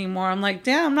money anymore. I'm like,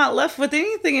 damn, I'm not left with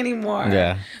anything anymore.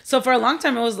 Yeah. So for a long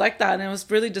time, it was like that. And it was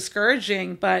really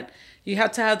discouraging. But you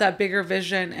have to have that bigger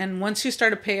vision. And once you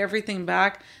start to pay everything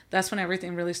back, that's when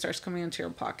everything really starts coming into your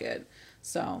pocket.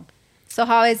 So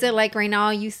how is it like right now?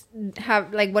 You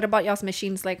have like, what about y'all's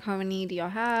machines? Like, how many do y'all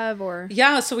have? Or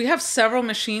yeah, so we have several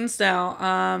machines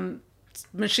now.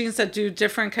 Machines that do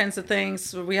different kinds of things.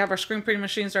 So we have our screen printing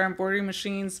machines, our embroidery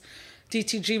machines,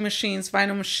 DTG machines,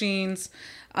 vinyl machines.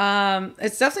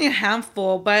 It's definitely a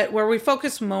handful, but where we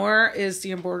focus more is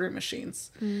the embroidery machines.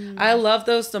 I love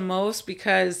those the most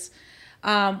because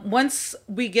once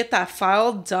we get that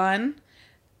file done,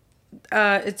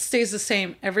 it stays the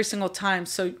same every single time.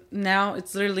 So now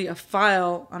it's literally a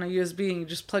file on a USB and you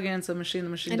just plug it into the machine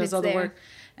and does all the work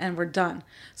and we're done.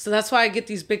 So that's why I get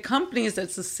these big companies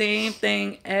that's the same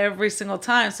thing every single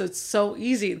time. So it's so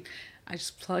easy. I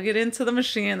just plug it into the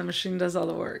machine does all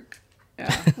the work.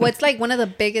 Yeah. What's like one of the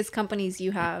biggest companies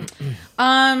you have?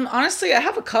 Honestly, I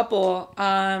have a couple.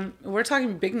 We're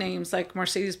talking big names like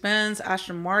Mercedes-Benz,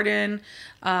 Aston Martin,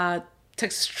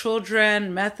 Texas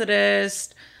Children,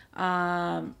 Methodist.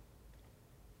 Damn,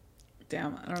 I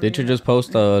don't Did you know. just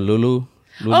post Lululemon?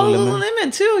 Oh,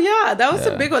 Lululemon too. Yeah, that was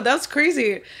a big one. That was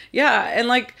crazy. Yeah, and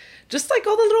like just like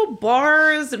all the little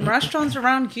bars and restaurants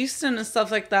around Houston and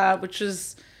stuff like that, which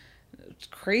is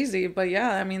crazy. But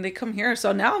yeah, I mean, they come here,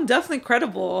 so now I'm definitely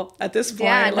credible at this point.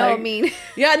 Yeah, like, no, I mean,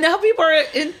 yeah, now people are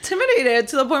intimidated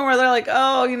to the point where they're like,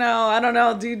 oh, I don't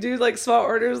know, do you do like small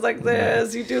orders like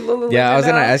this? You do Lululemon? Yeah, I was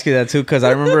gonna ask you that too because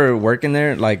I remember working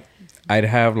there. Like, I'd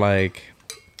have like,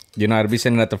 I'd be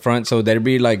sitting at the front, so there'd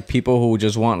be like people who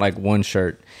just want like one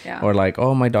shirt, or like,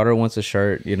 oh, my daughter wants a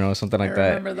shirt, something like that. I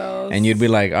remember those. And you'd be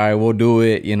like, all right, we'll do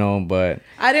it, but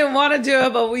I didn't want to do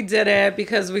it, but we did it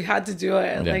because we had to do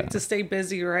it, like to stay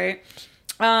busy, right?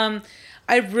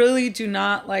 I really do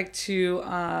not like to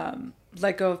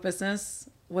let go of business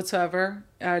whatsoever,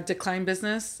 decline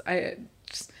business.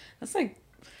 That's like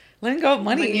letting go of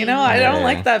money, I don't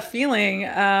like that feeling.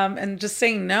 And just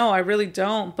saying no, I really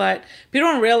don't. But people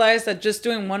don't realize that just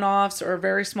doing one-offs or a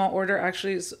very small order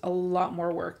actually is a lot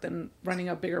more work than running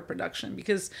a bigger production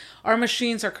because our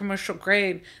machines are commercial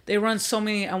grade. They run so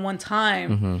many at one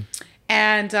time.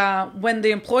 And when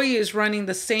the employee is running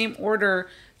the same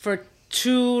order for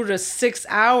 2 to 6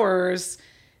 hours,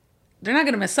 they're not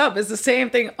going to mess up. It's the same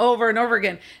thing over and over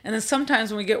again. And then sometimes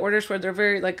when we get orders where they're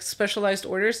very like specialized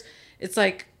orders, it's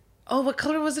like, oh, what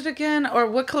color was it again? Or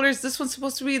what color is this one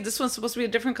supposed to be? This one's supposed to be a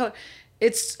different color.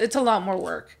 It's a lot more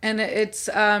work, and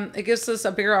it gives us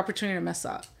a bigger opportunity to mess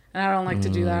up. And I don't like to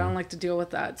do that. I don't like to deal with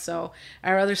that. So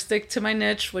I rather stick to my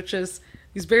niche, which is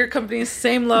these bigger companies,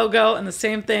 same logo and the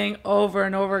same thing over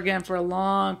and over again for a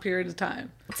long period of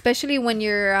time. Especially when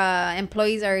your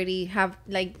employees already have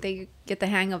like they get the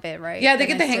hang of it, right? Yeah, they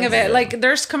get the hang of it. Like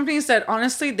there's companies that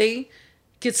honestly they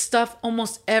get stuff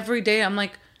almost every day. I'm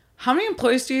like, how many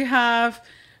employees do you have?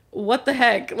 What the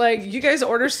heck? Like, you guys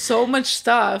order so much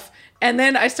stuff. And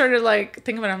then I started, like,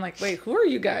 thinking about it. I'm like, wait, who are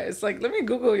you guys? Like, let me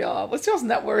Google y'all. What's y'all's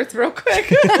net worth real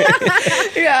quick?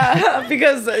 Yeah,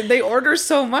 because they order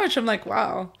so much. I'm like,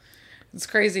 wow, it's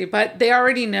crazy. But they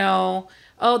already know,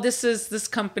 oh, this is this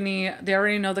company. They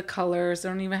already know the colors. They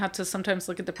don't even have to sometimes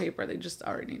look at the paper. They just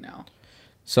already know.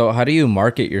 So how do you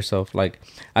market yourself? Like,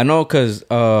 I know because...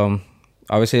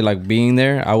 obviously, like being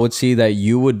there, I would see that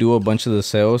you would do a bunch of the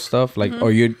sales stuff, like,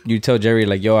 or you tell Jerry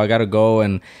like, "Yo, I gotta go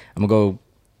and I'm gonna go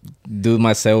do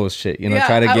my sales shit."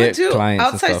 Try to get clients.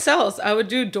 Outside sales, I would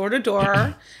do door to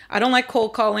door. I don't like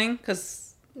cold calling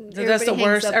because that's the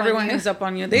worst. Everyone hangs up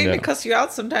on you. They even cuss you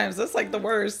out sometimes. That's like the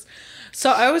worst.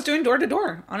 So I was doing door to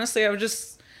door. Honestly, I would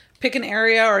just pick an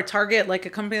area or a target, like a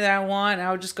company that I want, and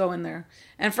I would just go in there.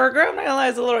 And for a girl, I'm not gonna lie,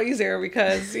 it's a little easier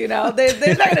because, they're not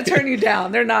going to turn you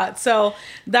down. They're not. So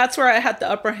that's where I had the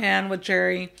upper hand with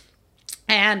Jerry.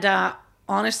 And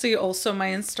honestly also my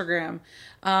Instagram.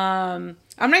 I'm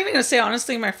not even gonna say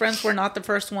honestly, my friends were not the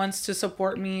first ones to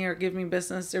support me or give me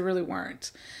business. They really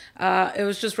weren't. It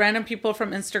was just random people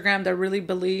from Instagram that really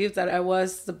believed that I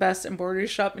was the best embroidery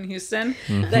shop in Houston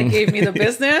that gave me the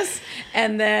business.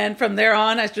 And then from there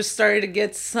on, I just started to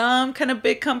get some kind of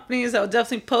big companies that would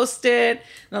definitely post it.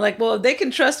 And they're like, well, if they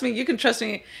can trust me, you can trust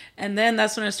me. And then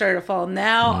that's when it started to fall.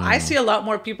 Now I see a lot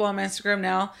more people on my Instagram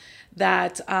now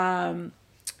that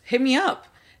hit me up.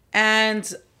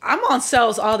 And I'm on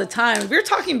sales all the time. If you're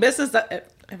talking business,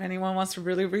 that if anyone wants to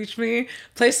really reach me,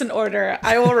 place an order.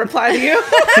 I will reply to you.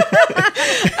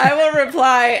 I will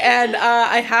reply. And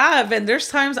I have. And there's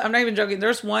times, I'm not even joking.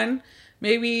 There's one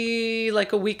maybe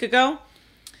like a week ago.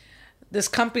 This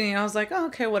company, I was like, oh,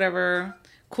 okay, whatever.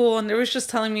 Cool. And they was just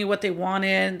telling me what they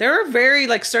wanted. They were very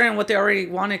like certain what they already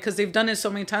wanted because they've done it so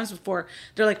many times before.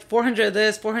 They're like 400 of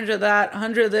this, 400 of that,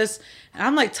 100 of this. And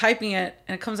I'm like typing it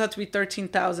and it comes out to be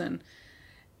 13,000.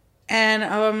 And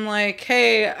I'm like,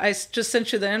 hey, I just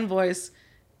sent you the invoice.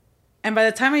 And by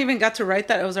the time I even got to write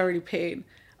that, it was already paid.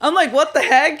 I'm like, what the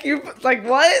heck? You like,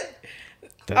 what?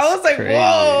 I was like, crazy.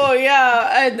 Whoa,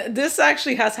 yeah. And this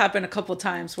actually has happened a couple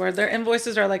times where their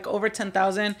invoices are like over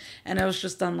 10,000 and it was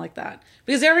just done like that.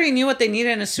 Because they already knew what they needed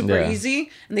and it's super easy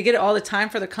and they get it all the time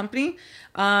for the company.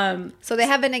 So they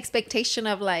have an expectation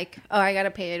of like, oh, I got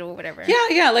to pay it or whatever.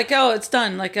 Yeah. Like, oh, it's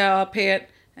done. Like, I'll pay it.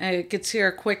 And it gets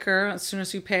here quicker as soon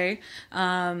as you pay.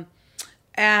 And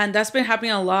that's been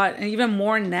happening a lot and even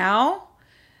more now.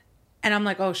 And I'm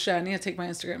like, oh shit, I need to take my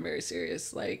Instagram very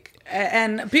serious. Like,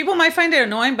 and people might find it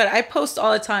annoying, but I post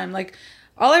all the time. Like,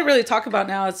 all I really talk about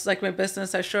now is like my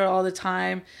business. I show it all the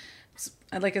time.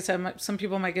 Like I said, some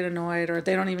people might get annoyed or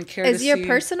they don't even care. Is your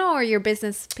personal or your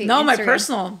business page? No, Instagram? My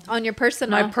personal. On your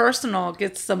personal. My personal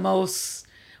gets the most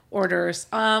orders.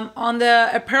 On the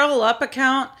Apparel Up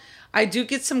account, I do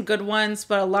get some good ones,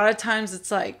 but a lot of times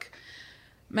it's like,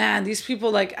 man, these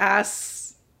people like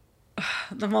ask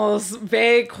the most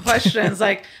vague questions,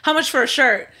 like how much for a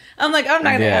shirt? I'm like, I'm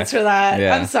not gonna answer that.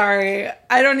 Yeah. I'm sorry,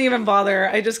 I don't even bother.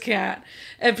 I just can't.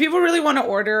 If people really want to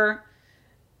order,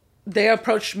 they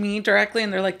approach me directly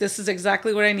and they're like, this is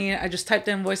exactly what I need. I just type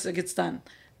the invoice, it gets done.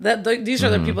 These are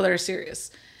the people that are serious.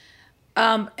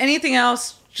 Anything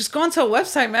else? Just go onto a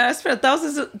website, man. I spent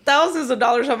thousands of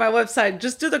dollars on my website.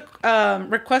 Just do the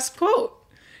request quote,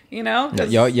 you know?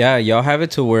 Y'all have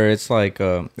it to where it's like,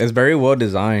 it's very well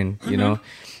designed, you know?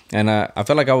 And I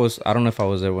feel like I don't know if I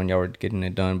was there when y'all were getting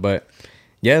it done, but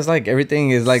yeah, it's like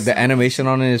everything is like the animation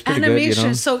on it is pretty good, you know? Animation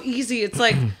is so easy. It's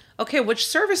like, okay, which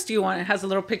service do you want? It has a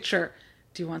little picture.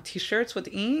 Do you want t-shirts with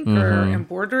ink or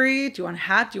embroidery? Do you want a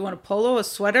hat? Do you want a polo, a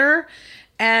sweater?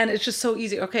 And it's just so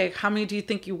easy. Okay, how many do you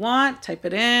think you want? Type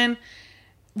it in.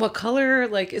 What color?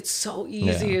 Like, it's so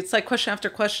easy. Yeah. It's like question after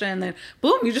question. And then,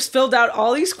 boom, you just filled out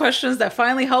all these questions that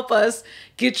finally help us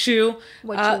get you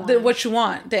what you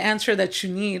want, the answer that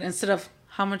you need, instead of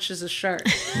how much is a shirt?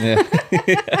 Yeah.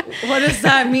 What does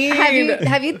that mean?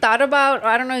 Have you thought about,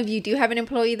 I don't know if you do have an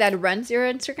employee that runs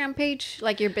your Instagram page,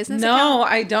 like your business account? No,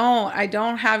 I don't. I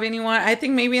don't have anyone. I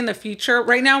think maybe in the future.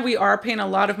 Right now, we are paying a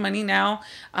lot of money now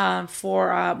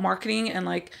for marketing and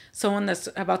like someone that's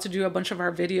about to do a bunch of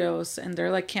our videos. And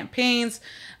they're like campaigns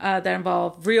that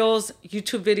involve reels,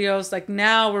 YouTube videos. Like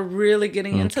now we're really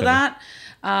getting into that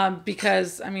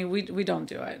because, I mean, we don't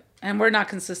do it. And we're not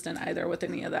consistent either with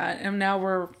any of that. And now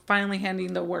we're finally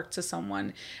handing the work to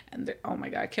someone. And oh my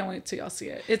God, I can't wait till y'all see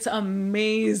it. It's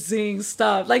amazing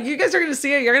stuff. Like, you guys are going to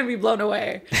see it. You're going to be blown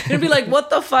away. You're going to be like,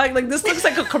 what the fuck? Like, this looks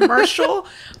like a commercial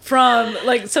from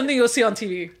like something you'll see on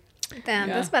TV. Damn,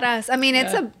 that's badass. I mean,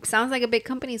 sounds like a big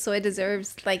company, so it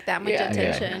deserves like that much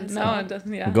attention. Yeah. No, it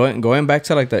doesn't. Yeah. Going back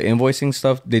to like the invoicing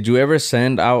stuff, did you ever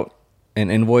send out an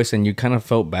invoice and you kind of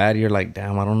felt bad? You're like,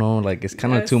 damn, I don't know, like it's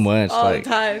kind of too much. All like the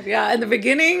time. Yeah. In the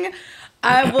beginning,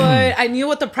 I knew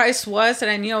what the price was and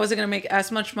I knew I wasn't gonna make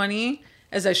as much money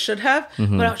as I should have.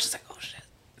 But I was just like, oh shit,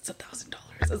 it's $1,000.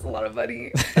 That's a lot of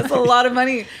money. That's a lot of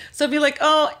money. So I'd be like,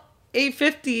 oh,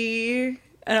 $850,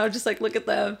 and I would just like look at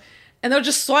them. And they'll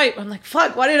just swipe. I'm like,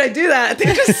 fuck, why did I do that? They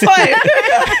just swipe.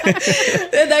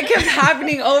 And that kept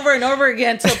happening over and over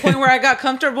again to the point where I got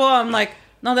comfortable. I'm like,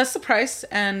 no, that's the price.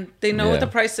 And they know what the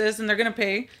price is and they're going to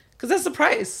pay because that's the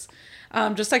price.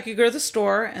 Just like you go to the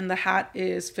store and the hat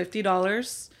is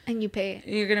 $50. And you pay it.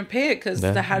 You're going to pay it because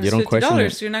the hat is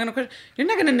 $50. So you're not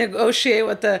going to negotiate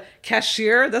with the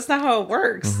cashier. That's not how it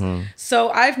works. So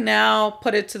I've now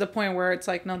put it to the point where it's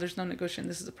like, no, there's no negotiation.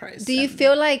 This is the price. Do you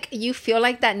feel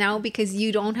like that now because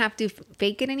you don't have to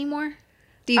fake it anymore?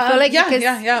 Do you feel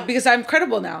like because I'm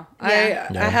credible now. I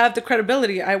have the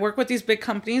credibility. I work with these big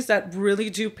companies that really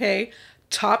do pay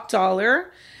top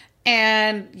dollar,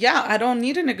 And yeah, I don't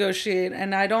need to negotiate,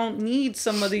 and I don't need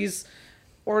some of these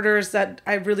orders that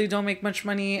I really don't make much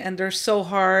money and they're so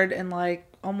hard and like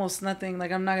almost nothing.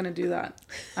 Like, I'm not going to do that.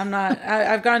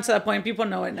 I've gotten to that point. People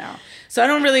know it now. So I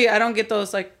don't get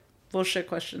those like bullshit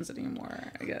questions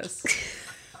anymore, I guess.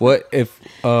 What if,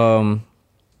 what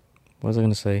was I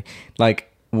going to say?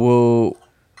 Like, I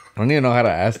don't even know how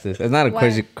to ask this. It's not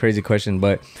a crazy question,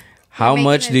 but how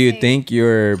much do you think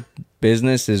your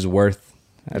business is worth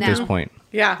at this point?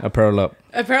 Yeah. Apparel Up.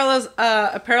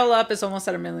 Apparel Up is almost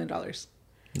at $1 million.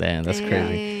 Damn, that's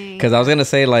crazy. Because I was gonna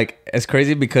say, like, it's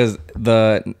crazy because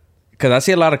I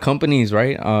see a lot of companies,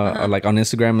 right, like on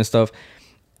Instagram and stuff,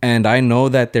 and I know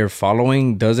that their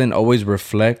following doesn't always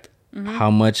reflect how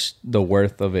much the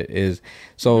worth of it is.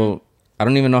 So I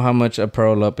don't even know how much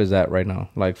Apparel Up is at right now,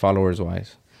 like followers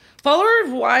wise. Followers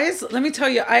wise, let me tell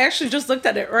you, I actually just looked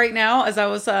at it right now as I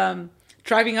was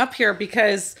driving up here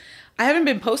because I haven't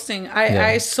been posting.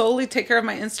 I solely take care of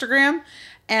my Instagram,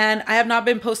 and I have not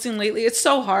been posting lately. It's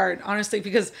so hard, honestly,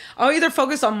 because I'll either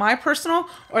focus on my personal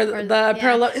or the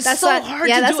Apparel Up. It's hard to do everything.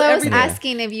 Yeah, that's why I was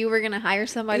asking if you were going to hire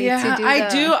somebody to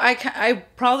do I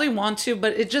probably want to,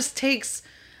 but it just takes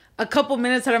a couple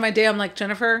minutes out of my day. I'm like,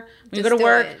 Jennifer, when you go to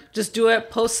work, just do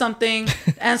it. Post something,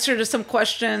 answer to some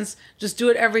questions. Just do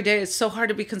it every day. It's so hard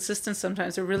to be consistent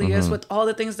sometimes. It really is with all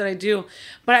the things that I do.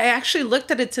 But I actually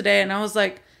looked at it today and I was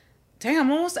like, dang,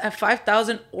 I'm almost at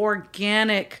 5,000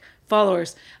 organic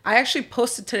followers. I actually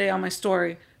posted today on my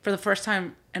story for the first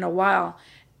time in a while,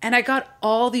 and I got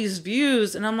all these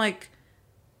views, and I'm like,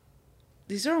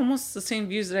 these are almost the same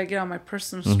views that I get on my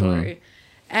personal story.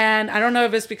 And I don't know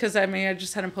if it's because I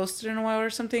just hadn't posted in a while or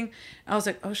something. I was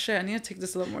like, oh shit, I need to take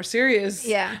this a little more serious.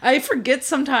 Yeah. I forget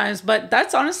sometimes, but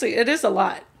that's honestly, it is a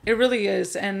lot. It really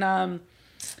is. And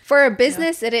for a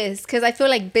business, it is, because I feel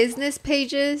like business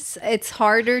pages, it's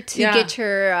harder to get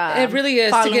your it really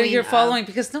is to get your following,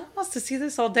 because no one wants to see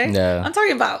this all day. Yeah. I'm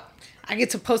talking about, I get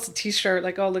to post a t-shirt,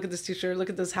 like, oh, look at this t-shirt, look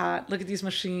at this hat, look at these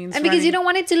machines. And because you don't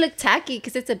want it to look tacky,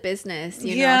 because it's a business,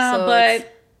 you know. So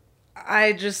but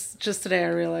I just today I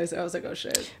realized, I was like, oh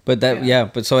shit. But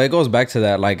but so it goes back to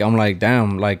that. Like, I'm like,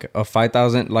 damn, like a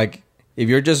 5,000, like, if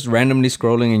you're just randomly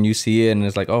scrolling and you see it and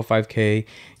it's like, oh, 5K,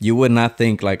 you would not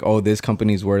think like, oh, this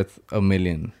company's worth $1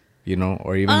 million, you know,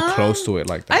 or even close to it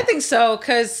like that. I think so,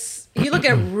 because you look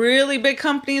at really big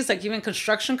companies, like even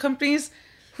construction companies.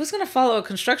 Who's going to follow a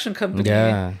construction company?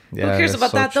 Yeah. Who cares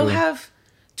about that? True. They'll have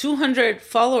 200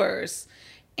 followers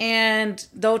and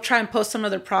they'll try and post some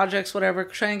of their projects, whatever,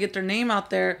 try and get their name out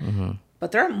there.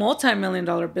 But they're a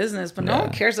multi-million-dollar business, but no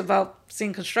one cares about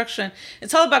seeing construction.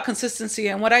 It's all about consistency.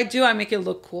 And what I do, I make it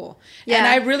look cool. Yeah. And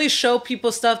I really show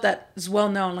people stuff that is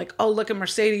well-known. Like, oh, look at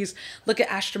Mercedes. Look at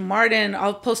Aston Martin.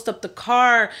 I'll post up the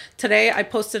car. Today, I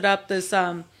posted up this,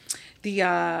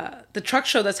 the truck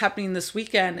show that's happening this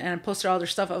weekend, and I posted all their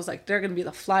stuff. I was like, they're going to be the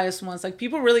flyest ones. Like,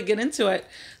 people really get into it.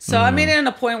 So I made it in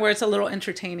a point where it's a little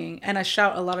entertaining, and I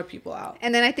shout a lot of people out.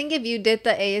 And then I think if you did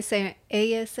the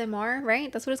ASMR,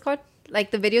 right? That's what it's called?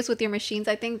 Like the videos with your machines,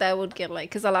 I think that would get like,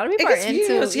 because a lot of people are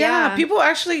into it. Yeah, people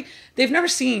actually, they've never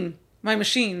seen my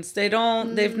machines. They've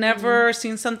never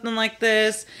seen something like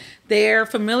this. They're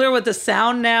familiar with the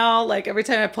sound now. Like every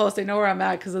time I post, they know where I'm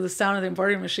at because of the sound of the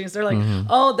embroidery machines. They're like,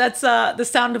 oh, that's the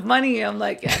sound of money. I'm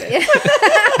like, yeah,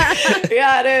 it is.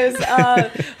 Yeah, it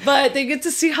is. But they get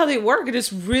to see how they work. It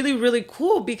is really, really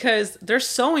cool because they're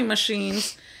sewing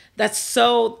machines that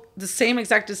sew the same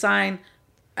exact design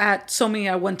at so many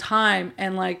at one time,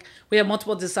 and like we have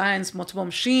multiple designs, multiple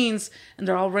machines, and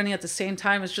they're all running at the same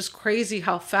time. It's just crazy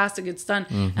how fast it gets done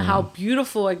and how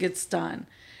beautiful it gets done.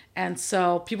 And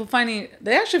so people they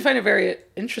actually find it very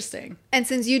interesting. And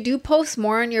since you do post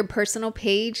more on your personal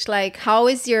page, like how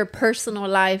is your personal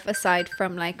life aside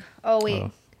from like, I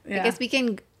guess we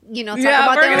can talk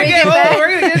about that. We're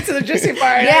gonna get into the juicy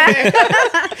part. Yeah.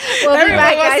 We'll be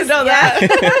back, guys. To know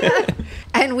that.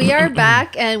 And we are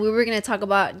back, and we were going to talk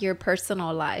about your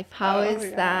personal life. How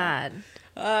is that?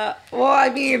 Well, I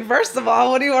mean, first of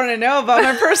all, what do you want to know about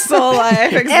my personal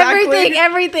life? Exactly.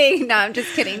 Everything. No, I'm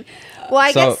just kidding. Well,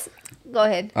 I guess, go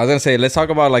ahead. I was going to say, let's talk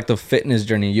about like the fitness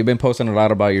journey. You've been posting a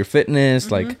lot about your fitness.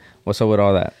 Like, what's up with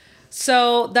all that?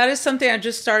 So that is something I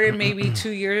just started maybe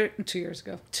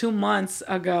 2 months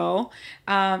ago.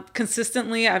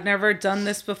 Consistently, I've never done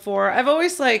this before. I've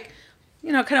always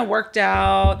kind of worked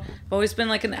out. I've always been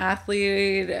like an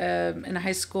athlete in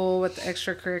high school with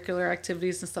extracurricular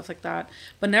activities and stuff like that,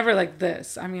 but never like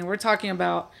this. I mean, we're talking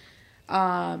about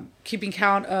keeping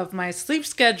count of my sleep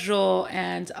schedule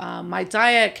and my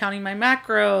diet, counting my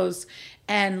macros,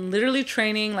 and literally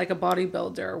training like a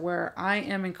bodybuilder where I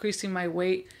am increasing my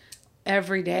weight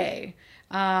every day.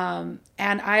 And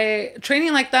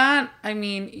training like that, I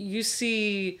mean, you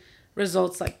see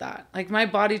results like that. Like my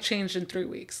body changed in 3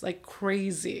 weeks, like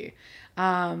crazy.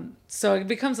 So it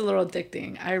becomes a little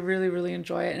addicting. I really, really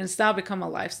enjoy it. And it's now become a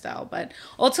lifestyle, but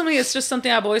ultimately it's just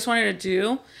something I've always wanted to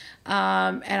do.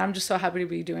 And I'm just so happy to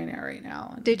be doing it right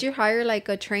now. Did you hire like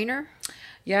a trainer?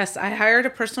 Yes, I hired a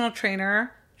personal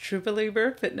trainer, True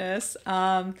Believer Fitness.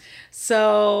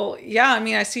 So yeah, I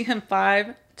mean, I see him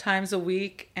 5 times a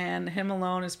week, and him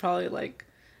alone is probably like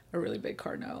a really big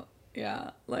car note.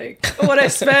 Yeah, like what I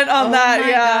spent on that.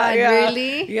 God, Yeah,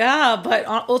 really? Yeah, but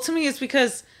ultimately it's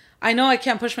because I know I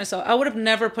can't push myself. I would have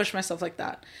never pushed myself like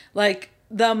that. Like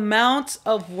the amount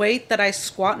of weight that I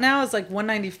squat now is like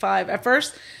 195. At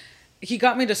first, he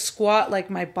got me to squat like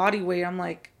my body weight. I'm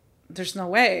like, there's no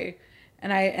way.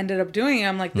 And I ended up doing it.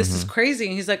 I'm like, this is crazy.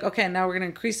 And he's like, okay, now we're going to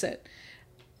increase it.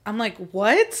 I'm like,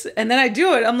 what? And then I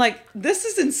do it. I'm like, this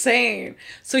is insane.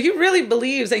 So he really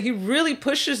believes and he really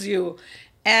pushes you.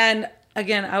 And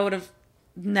again, I would have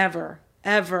never,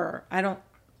 ever, I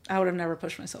would have never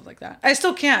pushed myself like that. I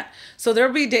still can't. So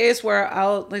there'll be days where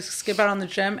I'll like skip out on the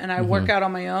gym and I work out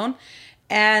on my own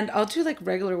and I'll do like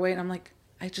regular weight. And I'm like,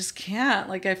 I just can't.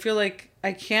 Like, I feel like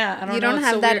I can't. I don't know. You don't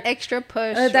have that extra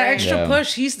push. That extra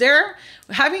push. He's there.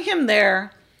 Having him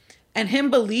there and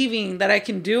him believing that I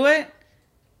can do it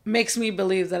makes me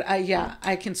believe that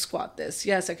I can squat this.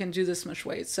 Yes, I can do this much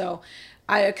weight. So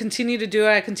I continue to do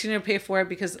it. I continue to pay for it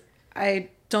because I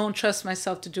don't trust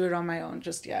myself to do it on my own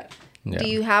just yet. Yeah. Do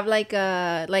you have like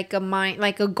a mind,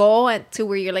 like a goal to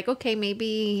where you're like, okay,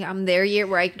 maybe I'm there yet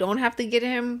where I don't have to get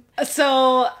him?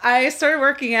 So I started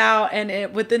working out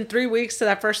and within 3 weeks to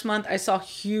that first month, I saw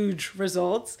huge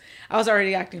results. I was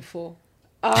already acting full.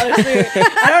 Honestly,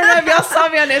 I don't know if y'all saw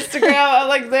me on Instagram. I'm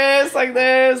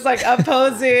like I'm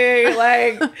posing.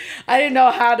 Like I didn't know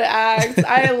how to act.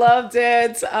 I loved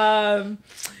it.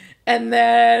 And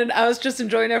then I was just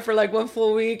enjoying it for like 1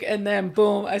 full week. And then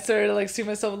boom, I started to like see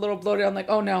myself a little bloated. I'm like,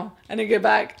 oh no, I need to get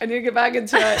back. I need to get back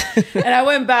into it. And I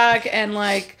went back and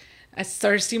like, I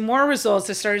started to see more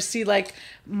results. I started to see like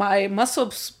my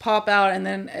muscles pop out. And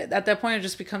then at that point, it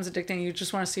just becomes addicting. You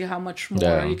just want to see how much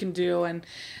more you can do. And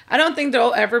I don't think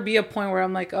there'll ever be a point where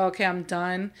I'm like, oh, okay, I'm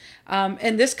done.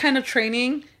 And this kind of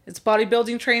training, it's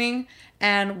bodybuilding training.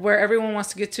 And where everyone wants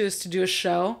to get to is to do a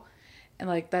show. And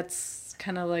like, that's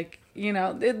kind of like, you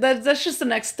know, that's just the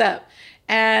next step.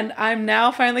 And I'm now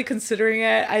finally considering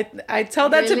it. I tell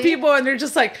that to people and they're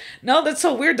just like, no, that's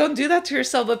so weird. Don't do that to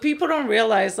yourself. But people don't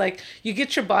realize, like, you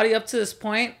get your body up to this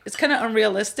point. It's kind of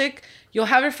unrealistic. You'll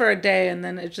have it for a day and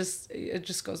then it just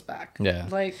goes back. Yeah.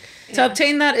 Like to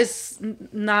obtain that is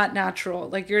not natural.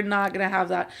 Like you're not going to have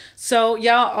that. So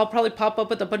yeah, I'll probably pop up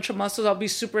with a bunch of muscles. I'll be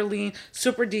super lean,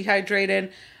 super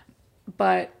dehydrated,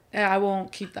 but I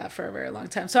won't keep that for a very long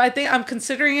time. So I think I'm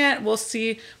considering it. We'll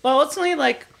see. But ultimately,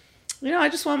 like, you know, I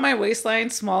just want my waistline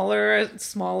smaller,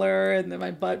 and then my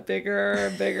butt bigger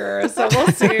and bigger. So we'll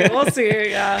see. We'll see.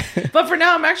 Yeah. But for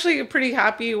now, I'm actually pretty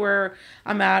happy where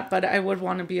I'm at. But I would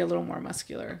want to be a little more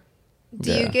muscular.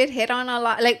 Do you get hit on a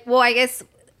lot? Like, well, I guess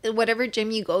whatever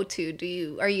gym you go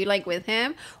to, are you like with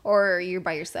him or you're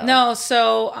by yourself? No.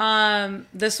 So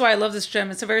this is why I love this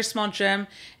gym. It's a very small gym.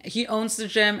 He owns the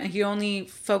gym and he only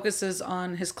focuses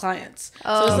on his clients.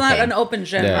 So it's not an open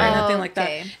gym or nothing like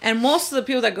that. And most of the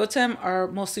people that go to him are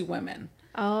mostly women.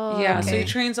 Oh, yeah. So he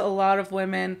trains a lot of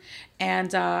women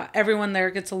and everyone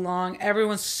there gets along.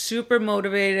 Everyone's super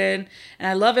motivated. And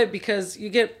I love it because you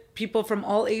get people from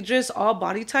all ages, all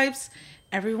body types.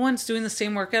 Everyone's doing the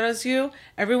same workout as you.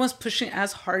 Everyone's pushing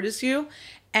as hard as you.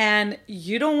 And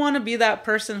you don't want to be that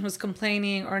person who's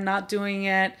complaining or not doing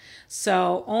it.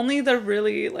 So only the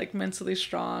really like mentally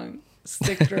strong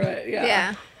stick through it.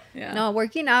 Yeah. Yeah. No,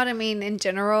 working out, I mean, in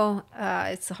general,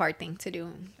 it's a hard thing to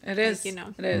do. It is. Like, you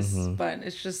know. It is. But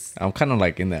it's just... I'm kind of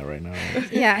like in that right now.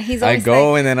 Yeah, he's always I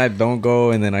go and then I don't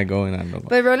go and then I go and I don't go.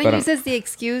 But Roland uses the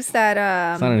excuse that...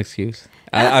 it's not an excuse.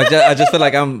 I just feel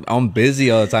like I'm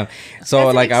busy all the time.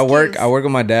 So like I work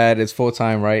with my dad. It's full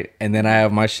time, right? And then I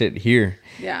have my shit here.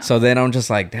 Yeah. So then I'm just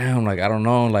like, damn, like I don't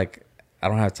know, like I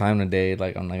don't have time today.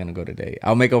 Like I'm not gonna go today.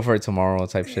 I'll make up for it tomorrow,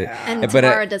 type shit. And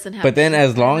tomorrow doesn't happen. But then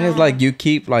as long as like you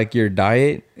keep like your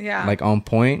diet, yeah, like on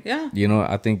point, yeah, you know,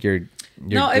 I think you're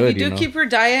no, good, if you do keep your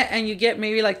diet and you get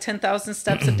maybe like 10,000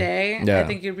 steps a day, yeah. I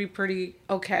think you'd be pretty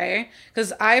okay.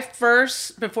 Because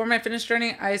before my fitness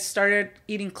journey, I started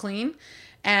eating clean.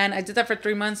 And I did that for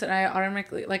 3 months, and I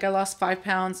automatically, like, I lost 5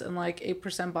 pounds and like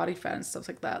 8% body fat and stuff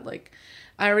like that. Like,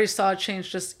 I already saw a change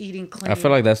just eating clean. I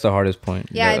feel like that's the hardest point.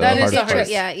 Yeah, that is the hardest.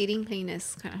 hardest. Yeah, eating clean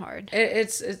is kind of hard.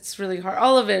 It's really hard.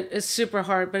 All of it is super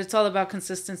hard, but it's all about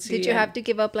consistency. Did you have to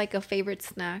give up like a favorite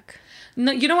snack?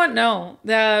 No, you know what? No.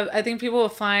 I think people will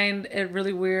find it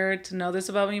really weird to know this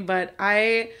about me, but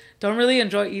I don't really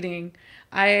enjoy eating.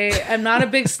 I am not a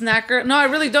big snacker. No, I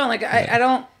really don't. Like, I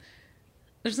don't.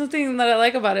 There's nothing that I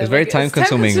like about it. It's very time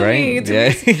consuming, right?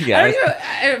 Yeah.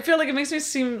 Yeah. I feel like it makes me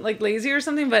seem like lazy or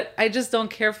something, but I just don't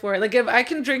care for it. Like, if I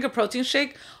can drink a protein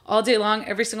shake all day long,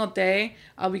 every single day,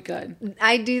 I'll be good.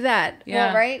 I do that. Yeah.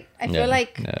 Well, right? I feel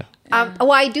like, Yeah.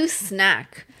 well, I do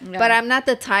snack, Yeah. but I'm not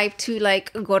the type to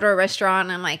like go to a restaurant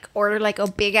and like order like a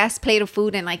big ass plate of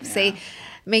food and like say,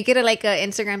 make it like a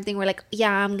Instagram thing where like,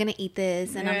 yeah, I'm gonna eat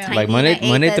this and I'm Yeah. tiny. Like and I ate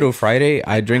Monday this. through Friday,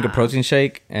 I drink a protein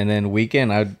shake, and then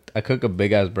weekend I cook a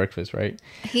big ass breakfast, right?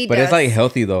 He But does. it's like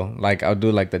healthy though. Like I'll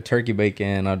do like the turkey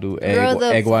bacon, I'll do Girl, the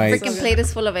egg whites. freaking plate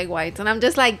is full of egg whites, and I'm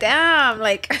just like, damn,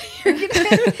 like.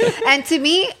 And to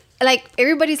me, like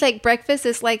everybody's like breakfast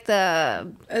is like The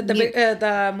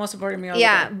most important meal.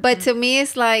 yeah, of the day. but to me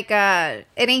it's like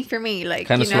it ain't for me. Like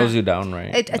Kind of you know? slows you down,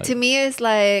 right? It to me it's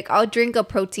like I'll drink a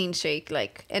protein shake,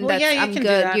 like, and Well, that's yeah, you I'm can do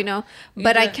good, that. you know. You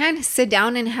But do I it. can't sit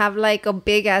down and have like a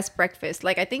big ass breakfast.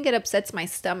 Like I think it upsets my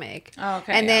stomach. Oh,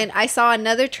 okay, And yeah. then I saw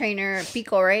another trainer,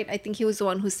 Pico, right? I think he was the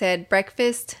one who said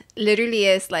breakfast literally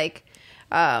is like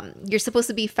you're supposed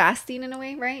to be fasting in a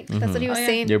way, right? That's what he was Oh, yeah.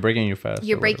 saying. You're breaking your fast.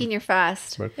 You're or breaking your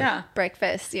fast. whatever. Yeah.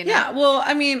 Breakfast, you know. Yeah, well,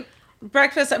 I mean,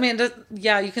 breakfast, I mean,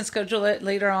 yeah, you can schedule it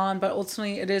later on, but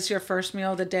ultimately it is your first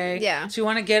meal of the day. Yeah. So you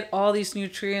want to get all these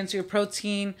nutrients, your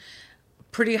protein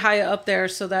pretty high up there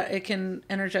so that it can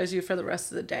energize you for the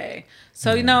rest of the day.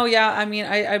 So, you know, yeah, I mean,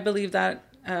 I believe that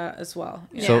as well.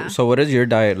 Yeah. So what does your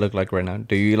diet look like right now?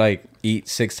 Do you like eat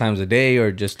 6 times a day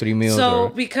or just 3 meals? So or?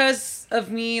 because of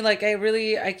me, like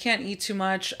I can't eat too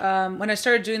much. When I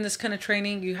started doing this kind of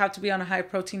training, you have to be on a high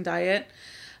protein diet.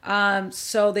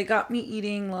 So they got me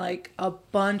eating like a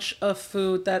bunch of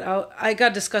food that I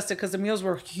got disgusted because the meals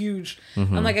were huge.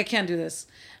 I'm like, I can't do this.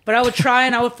 But I would try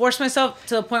and I would force myself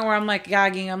to the point where I'm like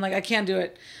gagging. I'm like, I can't do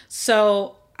it.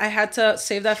 So I had to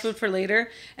save that food for later,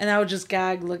 and I would just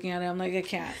gag looking at it. I'm like,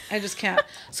 I just can't.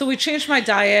 So we changed my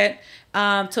diet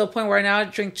to a point where now I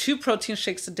drink 2 protein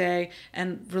shakes a day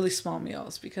and really small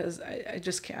meals because I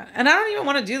just can't. And I don't even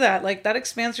want to do that. Like, that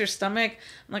expands your stomach.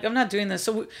 I'm like, I'm not doing this.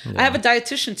 So I have a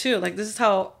dietitian too. Like, this is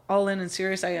how all in and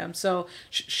serious I am. So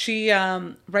she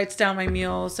writes down my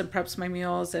meals and preps my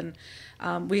meals, and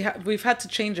we've had to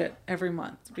change it every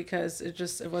month because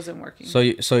it wasn't working.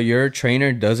 So your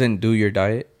trainer doesn't do your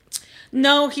diet?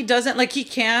 No, he doesn't. Like, he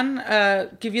can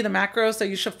give you the macros that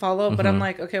you should follow, but I'm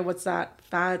like, okay, what's that?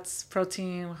 Fats,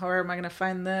 protein, how am I going to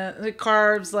find the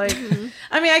carbs? Like,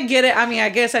 I mean, I get it. I mean, I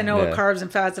guess I know what carbs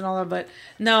and fats and all that, but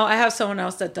no, I have someone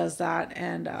else that does that.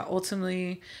 And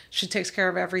ultimately, she takes care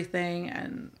of everything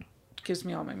and gives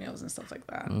me all my meals and stuff like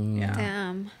that. Yeah.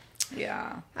 Damn.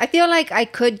 Yeah. I feel like I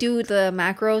could do the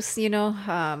macros, you know,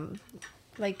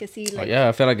 like see, like Yeah,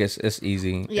 I feel like it's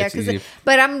easy. yeah, it's easy.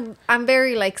 but I'm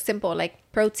very like simple, like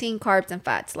protein, carbs, and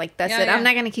fats. Like that's Yeah, it. yeah. I'm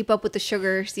not gonna keep up with the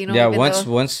sugars, you know. Yeah, even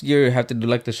though- once you have to do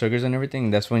like the sugars and everything,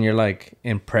 that's when you're like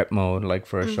in prep mode, like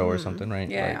for a show or something, right?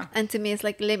 Yeah. Like, and to me, it's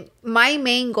like my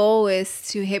main goal is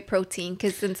to hit protein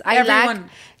because since I lack,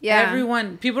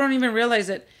 everyone, people don't even realize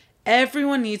it.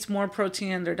 Everyone needs more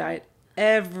protein in their diet.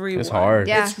 Everyone. It's hard.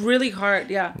 Yeah. It's really hard.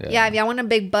 Yeah. yeah, if y'all want a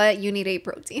big butt, you need 8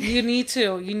 protein. You need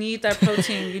to. You need that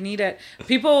protein. You need it.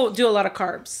 People do a lot of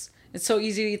carbs. It's so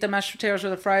easy to eat the mashed potatoes or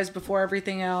the fries before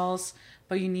everything else,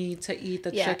 but you need to eat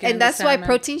the Yeah, chicken. and that's the why salmon.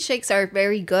 protein shakes are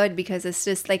very good because it's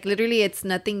just like literally it's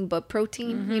nothing but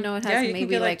protein. You know, it has you can maybe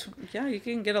get like you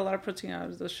can get a lot of protein out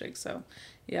of those shakes. So,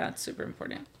 yeah, it's super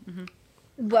important.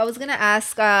 Well, I was gonna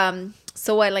ask,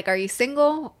 so what, like, are you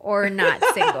single or not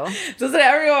single? Doesn't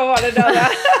everyone want to know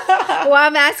that? Well,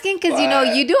 I'm asking because you know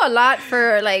you do a lot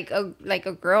for like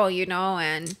a girl, you know,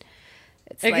 and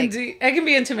it's It like can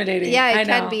be intimidating. yeah, I it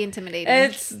can know. be intimidating.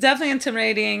 It's definitely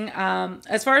intimidating.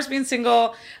 As far as being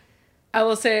single, I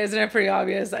will say, isn't it pretty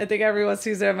obvious? I think everyone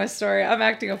sees it in my story. I'm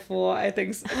acting a fool. I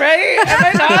think, right? Am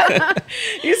I not?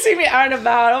 You see me out and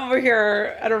about over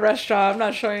here at a restaurant. I'm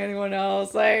not showing anyone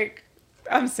else. Like,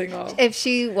 I'm single. If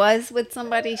she was with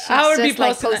somebody, she's I would just be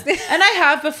like posting posting. it. And I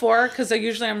have before because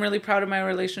usually I'm really proud of my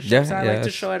relationships. Yeah, and I like to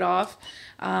yes. show it off.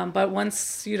 But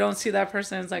once you don't see that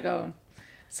person, it's like, oh,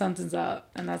 something's up.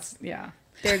 And that's, yeah.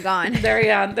 They're gone.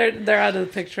 They're out of the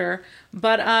picture.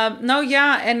 But no,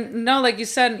 yeah. And no, like you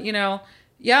said, you know,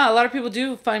 yeah, a lot of people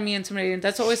do find me intimidating.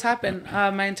 That's always happened.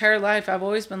 My entire life, I've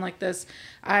always been like this.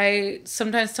 I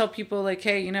sometimes tell people like,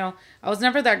 hey, I was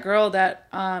never that girl that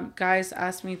guys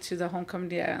asked me to the homecoming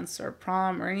dance or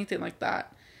prom or anything like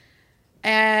that.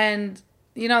 And,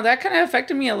 that kind of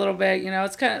affected me a little bit.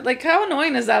 It's kind of like, how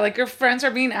annoying is that? Like, your friends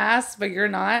are being asked, but you're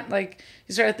not. Like,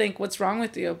 you start to think, what's wrong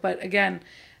with you? But again,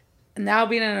 now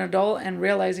being an adult and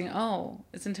realizing, oh,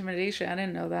 it's intimidation. I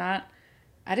didn't know that.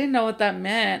 I didn't know what that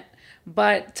meant.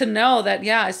 But to know that,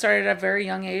 yeah, I started at a very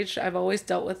young age. I've always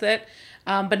dealt with it.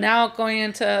 But now going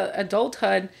into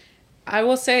adulthood, I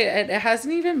will say it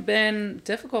hasn't even been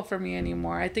difficult for me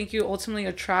anymore. I think you ultimately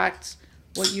attract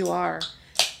what you are.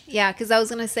 Yeah, because I was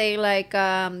going to say, like,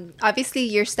 obviously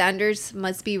your standards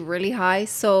must be really high.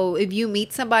 So if you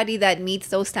meet somebody that meets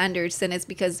those standards, then it's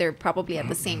because they're probably at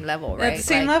the same level, right? At the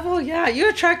same level, yeah. You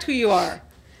attract who you are.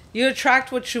 You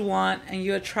attract what you want, and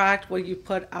you attract what you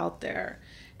put out there.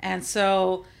 And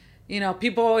so,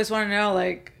 people always want to know,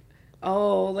 like,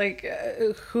 oh, like,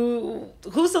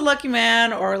 who's the lucky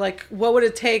man, or like, what would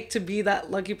it take to be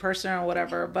that lucky person or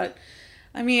whatever. But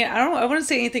I mean, I wouldn't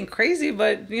say anything crazy,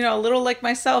 but a little like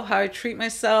myself, how I treat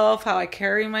myself, how I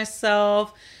carry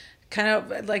myself, kind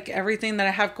of like everything that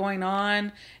I have going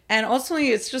on. And ultimately,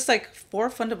 it's just like 4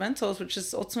 fundamentals, which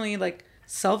is ultimately like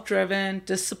self-driven,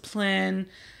 discipline,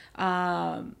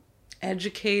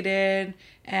 educated,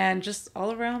 and just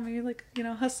all around me, like,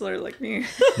 hustler like me.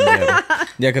 Yeah,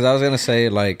 because I was gonna say,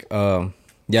 like,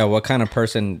 what kind of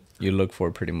person you look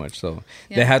for, pretty much. So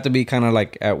they have to be kind of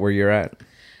like at where you're at.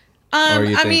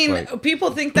 I mean, like,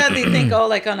 people think that they think, oh,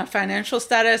 like on a financial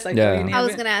status, like, I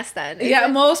was gonna ask that. Yeah,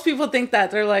 most people think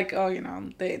that. They're like, oh,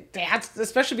 they have to,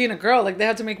 especially being a girl, like they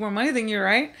have to make more money than you,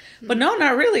 right? But no,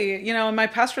 not really. In my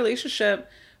past relationship,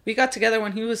 we got together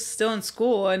when he was still in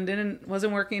school and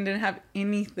wasn't working, didn't have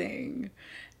anything.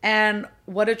 And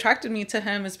what attracted me to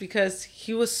him is because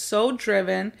he was so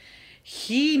driven.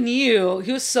 He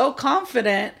was so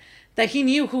confident that he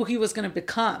knew who he was going to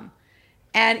become.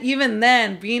 And even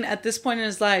then, being at this point in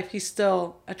his life, he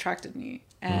still attracted me.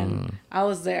 And I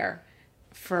was there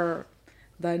for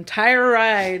the entire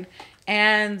ride.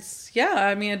 And yeah,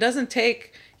 I mean, it doesn't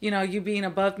take, you being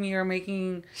above me or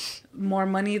making more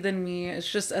money than me. It's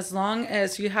just as long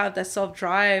as you have that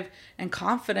self-drive and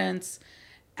confidence,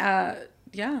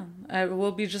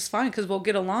 we'll be just fine, because we'll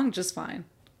get along just fine,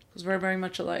 because we're very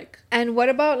much alike. And what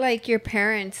about like your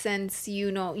parents, since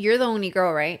you're the only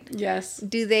girl, right? Yes.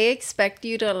 Do they expect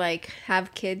you to like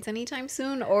have kids anytime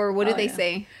soon, or what do they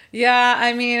say? Yeah,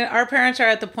 I mean, our parents are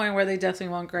at the point where they definitely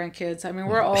want grandkids. I mean,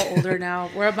 we're all older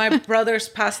now. My brother's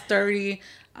past 30.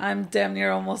 I'm damn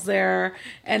near almost there.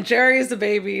 And Jerry is the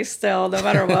baby still, no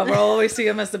matter what. We'll always see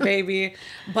him as the baby.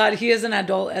 But he is an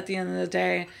adult at the end of the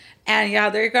day. And yeah,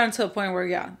 they're gotten to a point where,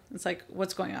 yeah, it's like,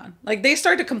 what's going on? Like, they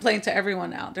start to complain to everyone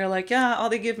now. They're like, yeah, all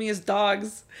they give me is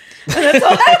dogs. And that's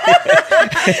all.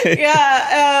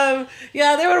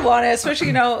 Yeah, they would want it.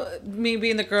 Especially, me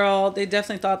being the girl, they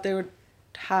definitely thought they would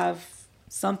have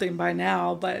something by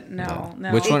now, but no.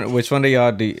 Which one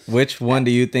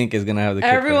do you think is gonna have the kid?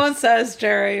 Everyone says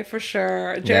Jerry, for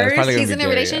sure. He's in a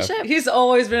relationship. Yeah. He's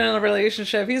always been in a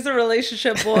relationship. He's a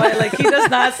relationship boy. Like, he does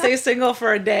not stay single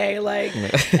for a day. Like,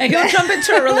 and he'll jump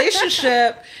into a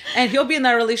relationship and he'll be in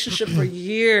that relationship for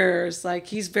years. Like,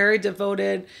 he's very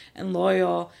devoted and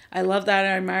loyal. I love that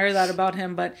and I admire that about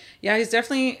him. But yeah, he's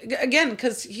definitely, again,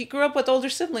 because he grew up with older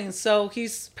siblings, so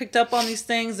he's picked up on these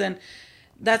things, and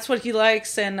that's what he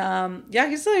likes. And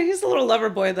he's a little lover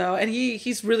boy though, and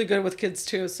he's really good with kids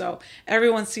too, so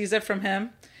everyone sees it from him.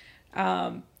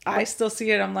 I still see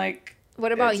it. I'm like,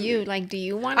 what about you? Like, do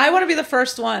you want I want to be the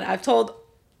first one. I've told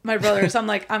my brothers, I'm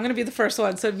like, I'm gonna be the first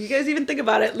one, so if you guys even think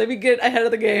about it, let me get ahead of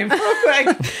the game real quick.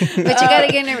 But you gotta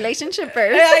get in a relationship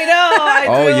first. Yeah, I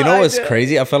know. You know what's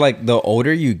crazy? I feel like the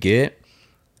older you get,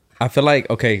 I feel like,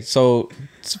 okay, so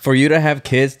for you to have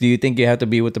kids, do you think you have to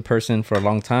be with the person for a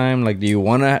long time? Like, do you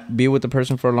want to be with the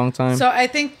person for a long time? So I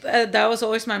think that was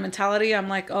always my mentality. I'm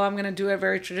like, I'm going to do it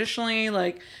very traditionally,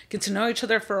 like get to know each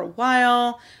other for a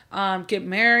while, get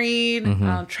married,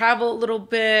 travel a little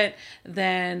bit,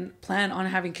 then plan on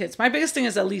having kids. My biggest thing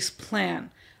is at least plan.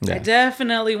 Yeah. I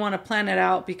definitely want to plan it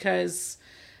out, because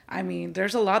I mean,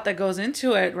 there's a lot that goes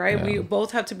into it, right? Yeah. We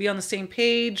both have to be on the same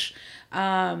page.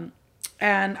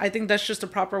 And I think that's just a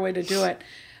proper way to do it.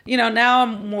 Now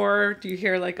I'm more, do you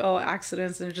hear like,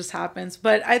 accidents and it just happens.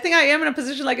 But I think I am in a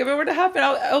position, like, if it were to happen,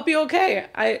 I'll be okay.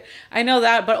 I know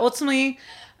that. But ultimately,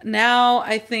 now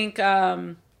I think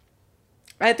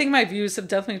I think my views have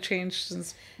definitely changed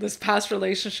since this past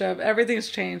relationship. Everything's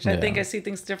changed. I think I see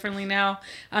things differently now.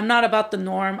 I'm not about the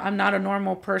norm. I'm not a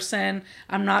normal person.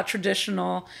 I'm not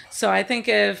traditional. So I think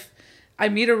if I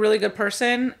meet a really good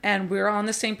person and we're on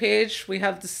the same page, we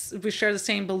share the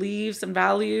same beliefs and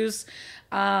values,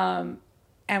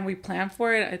 and we plan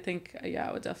for it, I think,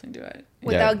 I would definitely do it.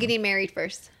 Without getting married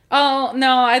first. Oh,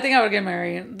 no, I think I would get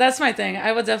married. That's my thing.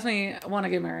 I would definitely want to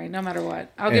get married no matter what.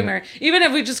 I'll get married. Even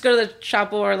if we just go to the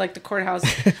chapel or like the courthouse,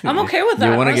 I'm okay with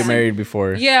that. You want to get married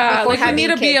before. Yeah, like we need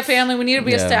to be a family. We need to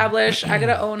be established. I got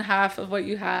to own half of what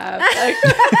you have. Like,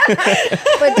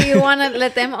 but do you want to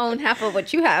let them own half of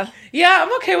what you have? Yeah,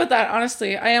 I'm okay with that.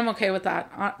 Honestly, I am okay with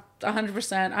that.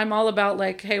 100%. I'm all about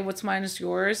like, hey, what's mine is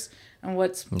yours. And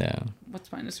what's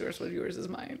mine is yours, what yours is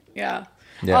mine. Yeah.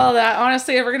 All of that.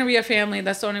 Honestly, if we're going to be a family,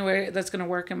 that's the only way that's going to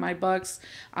work in my books.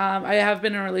 I have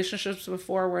been in relationships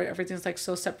before where everything's like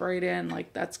so separated and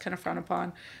like that's kind of frowned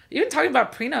upon. Even talking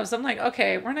about prenups, I'm like,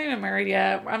 okay, we're not even married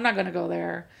yet. I'm not going to go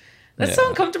there. That's so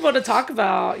uncomfortable to talk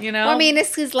about, you know? Well, I mean,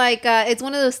 it's just like, it's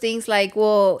one of those things like,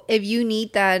 well, if you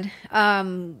need that,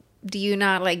 do you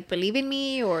not like believe in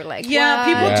me or like what?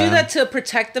 People do that to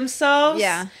protect themselves.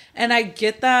 Yeah. And I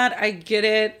get that. I get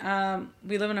it.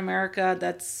 We live in America.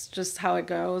 That's just how it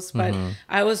goes. But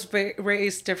I was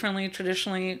raised differently,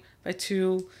 traditionally, by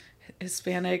two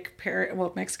Hispanic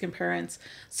Mexican parents.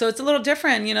 So it's a little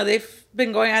different. You know, they've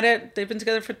been going at it. They've been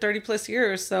together for 30 plus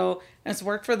years. So it's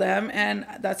worked for them. And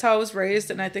that's how I was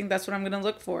raised. And I think that's what I'm going to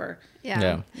look for.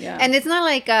 Yeah. And it's not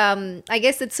like, I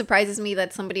guess it surprises me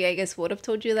that somebody, I guess, would have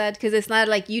told you that. Because it's not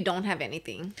like you don't have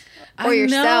anything for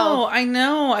yourself. I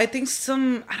know. I think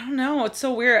I don't know. It's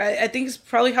so weird. I think it's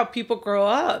probably how people grow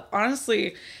up,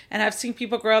 honestly. And I've seen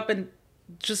people grow up in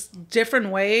just different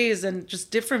ways and just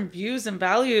different views and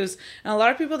values. And a lot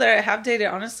of people that I have dated,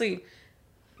 honestly,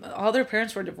 all their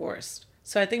parents were divorced.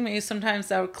 So I think maybe sometimes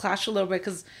that would clash a little bit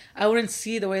because I wouldn't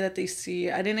see the way that they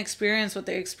see. I didn't experience what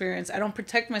they experience. I don't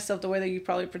protect myself the way that you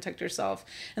probably protect yourself.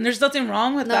 And there's nothing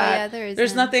wrong with that. Yeah,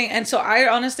 there's nothing. And so I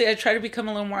try to become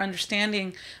a little more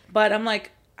understanding. But I'm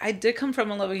like, I did come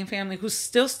from a loving family who's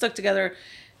still stuck together.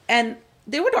 And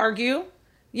they would argue.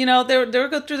 You know, they would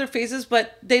go through their phases,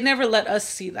 but they never let us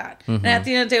see that. And at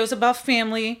the end of the day, it was about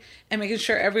family and making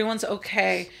sure everyone's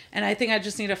okay. And I think I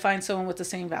just need to find someone with the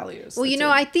same values. Well,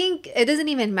 I think it doesn't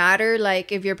even matter,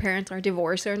 like, if your parents are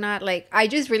divorced or not. Like, I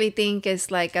just really think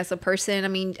it's like, as a person, I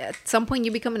mean, at some point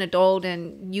you become an adult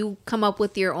and you come up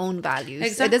with your own values.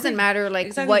 Exactly. It doesn't matter,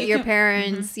 like, what your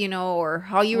parents, or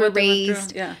how you were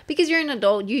raised. Yeah. Because you're an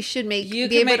adult, you should make... You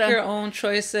can make your own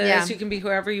choices. Yeah. You can be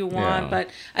whoever you want. Yeah. But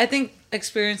I think...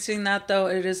 experiencing that though,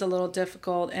 it is a little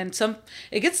difficult and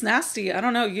it gets nasty. I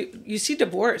don't know, you see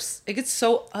divorce, it gets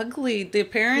so ugly. The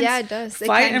parents it does.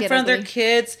 Fight in front of their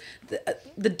kids.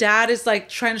 The dad is like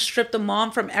trying to strip the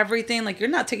mom from everything, like you're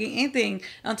not taking anything.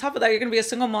 And on top of that, you're gonna be a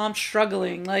single mom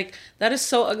struggling. Like that is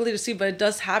so ugly to see, but it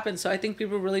does happen. So I think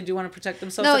people really do want to protect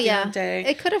themselves at the end of the day.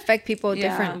 It could affect people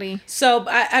differently. So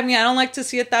I mean, I don't like to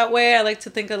see it that way. I like to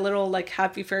think a little like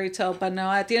happy fairy tale, but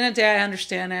no, at the end of the day, I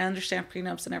understand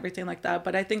prenups and everything like that.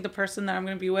 But I think the person that I'm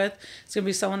going to be with is going to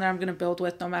be someone that I'm going to build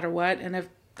with no matter what. And if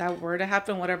that were to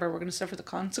happen, whatever, we're going to suffer the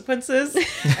consequences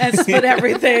and split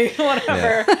everything,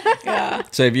 whatever. Yeah.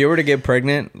 So if you were to get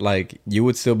pregnant, like you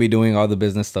would still be doing all the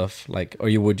business stuff, like, or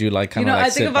would you like kind of like I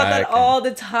think about that all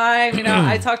the time.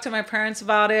 I talk to my parents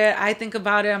about it. I think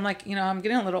about it. I'm like, I'm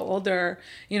getting a little older.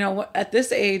 At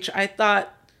this age, I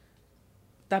thought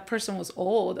that person was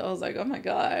old. I was like, oh my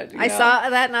God. I saw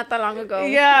that not that long ago.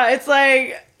 Yeah, it's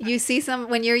like... You see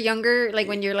when you're younger, like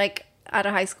when you're like out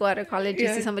of high school, out of college, you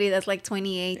see somebody that's like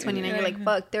 28, 29, you're like,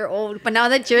 fuck, they're old. But now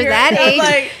that you're that age,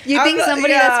 like, you think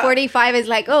somebody that's 45 is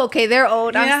like, oh, okay, they're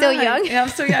old. I'm still young. Yeah, I'm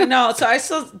still young. No, so I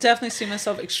still definitely see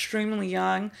myself extremely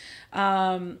young.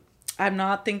 I'm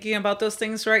not thinking about those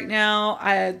things right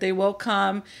now. They will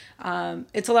come.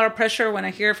 It's a lot of pressure when I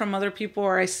hear from other people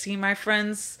or I see my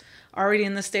friends already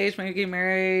in the stage, maybe getting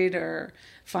married or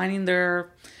finding their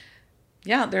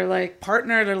like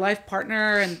partner, their life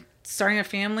partner, and starting a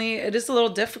family. It is a little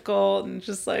difficult and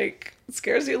just like it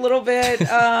scares you a little bit.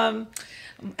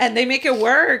 And they make it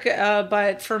work.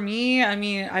 But for me, I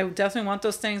mean, I definitely want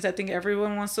those things. I think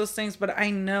everyone wants those things, but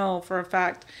I know for a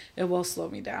fact it will slow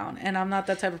me down. And I'm not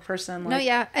that type of person. No,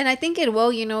 yeah. And I think it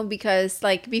will, because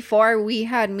like before we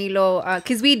had Milo,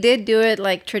 because we did do it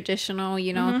like traditional,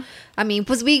 I mean,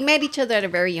 because we met each other at a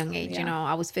very young age,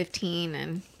 I was 15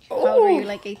 and how old were you,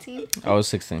 like 18? I was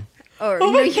 16. Or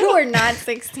no, you were not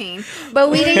 16.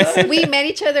 But we met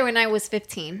each other when I was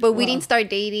 15. But we didn't start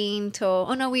dating till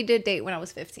we did date when I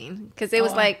was 15. Because it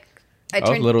was like I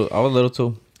was little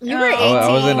too. You were 18.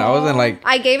 I wasn't like.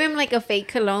 I gave him like a fake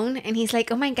cologne, and he's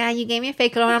like, "Oh my god, you gave me a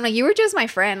fake cologne." I'm like, "You were just my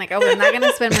friend. Like, I was not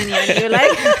gonna spend money on you." Like,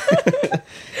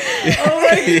 Oh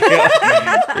my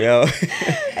God. Yo.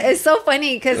 it's so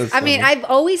funny because That's I mean, funny. I've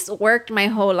always worked my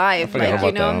whole life, Forgot like about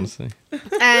you that, know, honestly.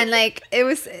 and like it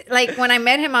was like when I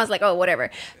met him, I was like, "Oh, whatever."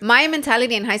 My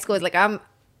mentality in high school is like,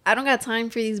 I don't got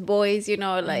time for these boys, you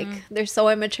know, like they're so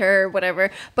immature, whatever.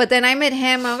 But then I met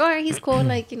him. I'm like, all right, he's cool.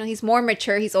 Like, you know, he's more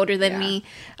mature. He's older than me.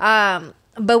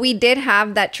 But we did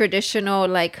have that traditional,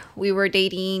 like we were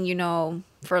dating, you know,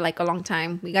 for like a long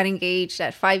time. We got engaged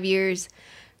at 5 years,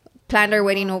 planned our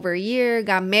wedding over a year,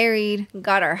 got married,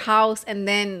 got our house. And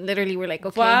then literally we're like,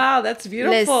 okay, Wow, that's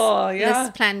beautiful.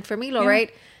 let's plan for Milo,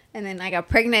 right? And then I got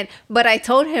pregnant. But I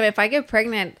told him if I get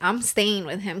pregnant, I'm staying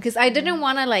with him. Because I didn't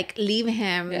want to like leave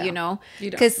him, you know.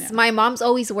 Because my mom's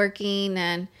always working.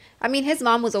 And I mean, his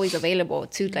mom was always available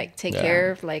to like take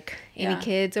care of like any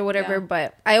kids or whatever.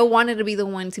 But I wanted to be the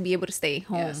one to be able to stay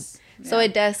home. Yes. So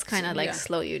it does kind of like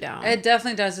slow you down. It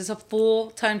definitely does. It's a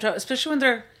full-time job, especially when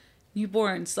they're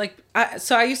newborns. Like,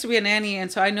 I used to be a nanny,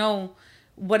 and so I know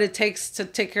what it takes to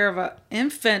take care of an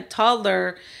infant,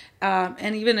 toddler,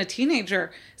 and even a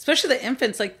teenager. Especially the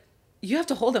infants, like you have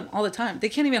to hold them all the time. They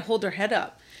can't even hold their head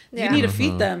up. You need to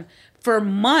feed them for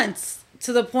months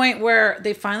to the point where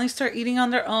they finally start eating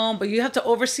on their own, but you have to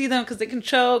oversee them because they can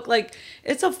choke. Like,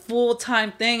 it's a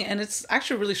full-time thing, and it's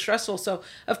actually really stressful. So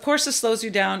of course it slows you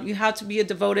down. You have to be a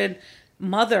devoted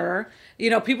mother. You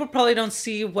know, people probably don't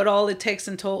see what all it takes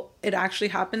until it actually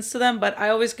happens to them, but I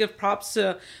always give props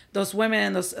to those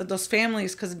women and those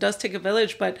families, because it does take a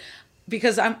village. But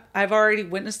because I've already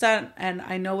witnessed that, and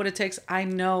I know what it takes, I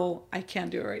know I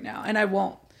can't do it right now, and I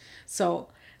won't. So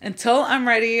until I'm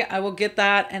ready, I will get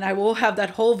that, and I will have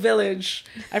that whole village.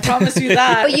 I promise you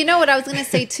that. But you know what I was going to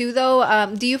say too,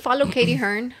 though? Do you follow Katie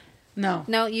Hearn? No.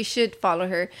 No, you should follow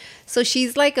her. So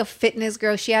she's like a fitness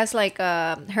girl. She has like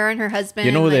her and her husband.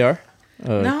 You know who like, they are?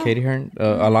 No. Katie Hearn,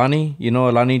 Alani. You know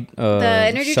Alani, The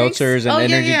energy drinks? seltzers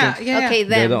and energy drinks. Okay, them.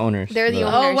 They're the owners. They're the The-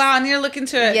 owners. Oh wow, I need to look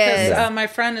into it because Yes. my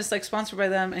friend is like sponsored by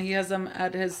them, and he has them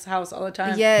at his house all the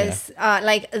time. Yes,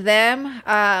 like them.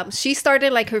 She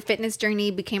started like her fitness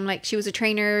journey. Became like she was a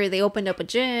trainer. They opened up a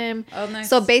gym. Oh, nice.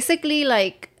 So basically,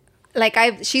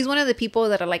 she's one of the people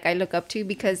that I look up to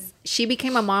because she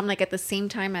became a mom like at the same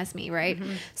time as me, right?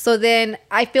 Mm-hmm. So then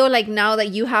I feel like now that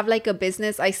you have like a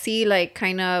business, I see like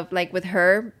kind of like with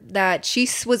her that she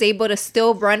was able to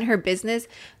still run her business,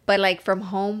 but like from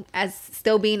home as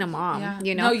still being a mom,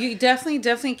 you know? No, you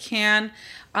definitely can.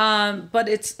 But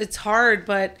it's hard,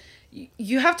 but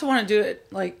you have to want to do it.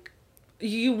 Like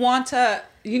you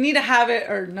need to have it,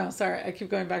 or no, sorry, I keep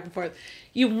going back and forth.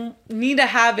 You need to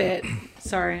have it.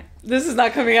 Sorry, this is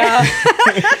not coming out.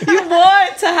 You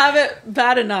want to have it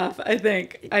bad enough, I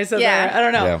think. I said that right. I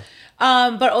don't know.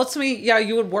 Yeah. But ultimately,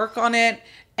 you would work on it,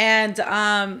 and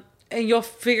you'll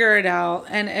figure it out,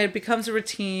 and it becomes a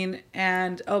routine,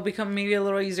 and it'll become maybe a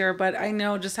little easier. But I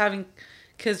know just having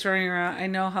kids running around, I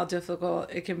know how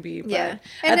difficult it can be. But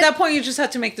at that point, you just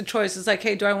have to make the choice. It's like,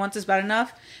 hey, do I want this bad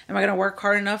enough? Am I going to work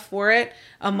hard enough for it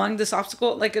among this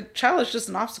obstacle? Like, a child is just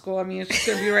an obstacle. I mean, it's just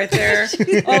going to be right there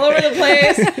all over the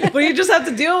place. But you just have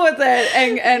to deal with it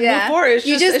and move forward. It's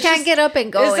you just can't get up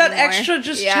and go It's that anymore.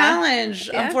 extra challenge,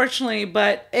 unfortunately.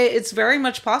 But it's very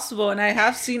much possible. And I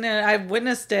have seen it. I've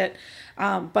witnessed it.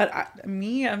 But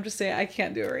I'm just saying I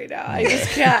can't do it right now. I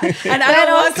just can't, and I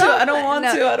don't want to. I don't want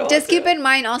to. Just keep in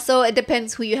mind, also, it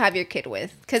depends who you have your kid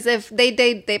with, because if they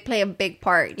play a big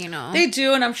part, you know. They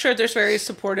do, and I'm sure there's very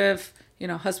supportive,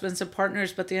 husbands and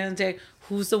partners. But at the end of the day,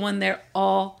 who's the one there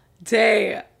all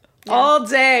day? All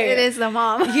day. It is the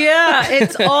mom. Yeah,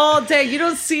 it's all day. You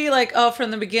don't see like, oh, from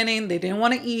the beginning, they didn't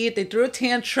want to eat. They threw a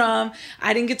tantrum.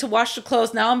 I didn't get to wash the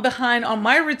clothes. Now I'm behind on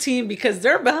my routine because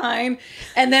they're behind.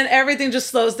 And then everything just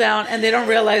slows down and they don't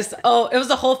realize, oh, it was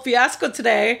a whole fiasco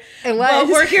today. It was. But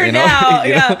we're here You know, now.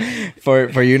 you Yeah. know,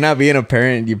 for you not being a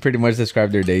parent, you pretty much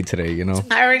described their day today, you know?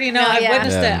 I already know. No, I've yeah.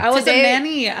 witnessed Yeah. it. I was Today- a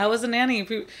nanny. I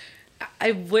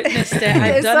witnessed it.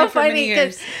 I've It's done so it for many funny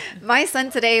because years. my son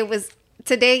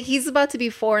today he's about to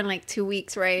be 4 in like 2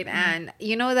 weeks, right? And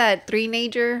you know that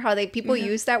three-nager, how people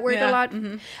use that word a lot.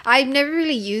 I've never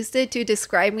really used it to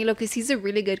describe Milo because he's a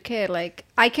really good kid. Like,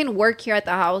 I can work here at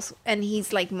the house and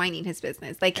he's like minding his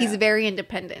business. Like, he's very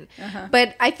independent.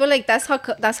 But I feel like that's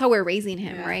how we're raising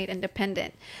him, right?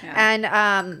 Independent. And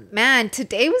man,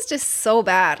 today was just so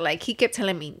bad. Like, he kept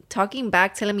telling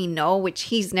me no, which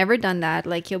he's never done that.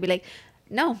 Like, he'll be like,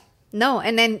 no.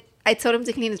 And then I told him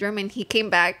to clean his room, and he came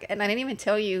back, and I didn't even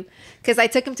tell you because I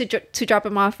took him to drop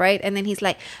him off, right? And then he's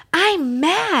like, "I'm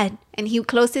mad," and he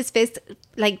closed his fist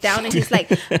like down, and he's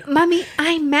like, "Mommy,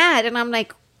 I'm mad," and I'm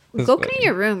like, "Go clean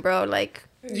your room, bro. Like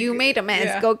you made a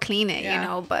mess. Go clean it, you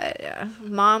know." But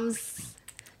moms,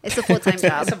 it's a full-time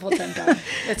job. It's a full-time job.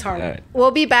 It's hard. Right.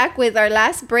 We'll be back with our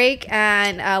last break,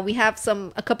 and we have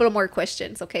a couple of more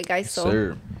questions. Okay, guys. So,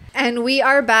 Sir. and we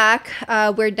are back.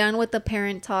 We're done with the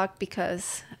parent talk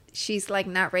because she's like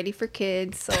not ready for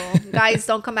kids. So, guys,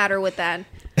 don't come at her with that.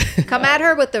 Come at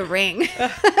her with the ring.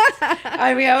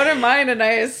 I mean, I wouldn't mind a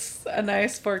nice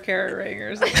 4-carat ring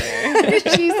or something.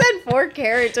 She said 4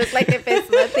 carat, just like if it's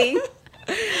nothing.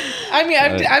 I mean,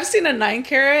 I've seen a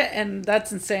 9-carat, and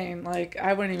that's insane. Like,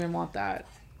 I wouldn't even want that.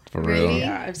 For real. Really?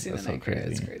 Yeah, I've seen That's a 9-carat.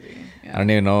 crazy. It's crazy. Yeah. I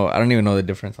don't even know the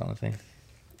difference on the thing.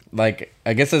 Like,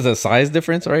 I guess there's a size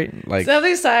difference, right? Like,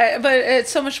 Definitely side, but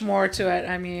it's so much more to it.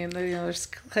 I mean, there's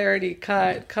clarity,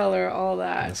 cut, color, all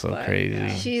that. That's so but, crazy.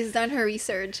 yeah. She's done her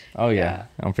research. oh yeah,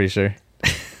 I'm pretty sure.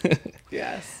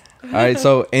 Yes. All right,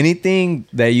 so anything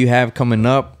that you have coming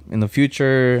up in the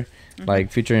future,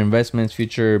 like future investments,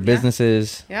 future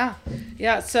businesses? Yeah.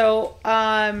 So,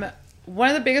 one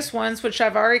of the biggest ones, which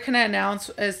I've already kind of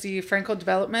announced, is the Franco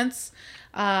Developments.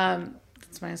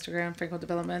 That's my Instagram, Franco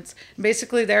Developments.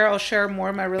 Basically, there I'll share more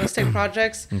of my real estate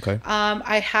projects. Okay.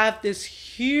 I have this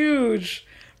huge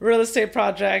real estate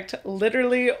project,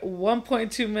 literally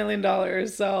 $1.2 million.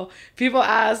 So people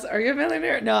ask, "Are you a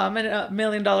millionaire?" No, I'm in $1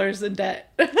 million in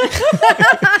debt.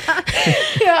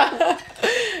 Yeah,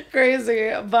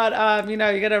 crazy. But you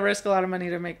gotta risk a lot of money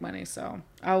to make money. So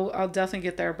I'll definitely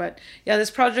get there. But yeah,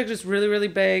 this project is really, really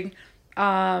big.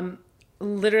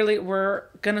 Literally, we're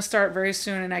gonna start very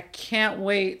soon, and I can't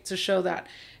wait to show that.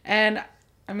 And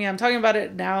I mean, I'm talking about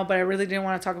it now, but I really didn't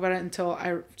want to talk about it until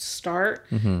I start.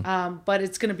 But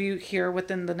it's gonna be here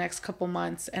within the next couple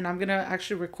months, and I'm gonna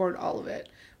actually record all of it,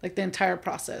 like the entire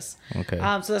process. Okay.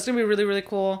 So that's gonna be really, really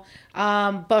cool.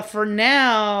 But for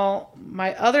now,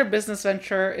 my other business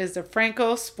venture is the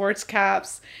Franco Sports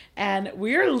Caps, and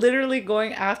we are literally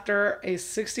going after a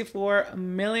 $64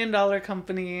 million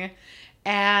company.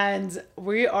 And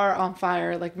we are on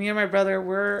fire. Like, me and my brother,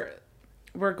 we're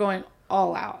going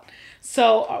all out.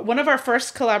 So one of our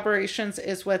first collaborations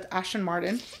is with Aston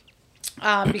Martin,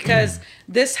 because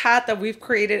this hat that we've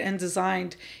created and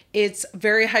designed, it's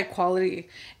very high quality,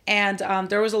 and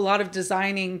there was a lot of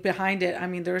designing behind it. I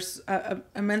mean, there's an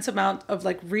immense amount of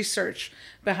like research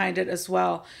behind it as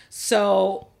well.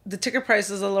 So the ticket price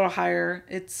is a little higher.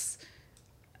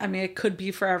 I mean, it could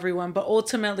be for everyone, but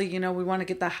ultimately, we want to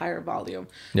get that higher volume.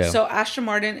 Yeah. So Aston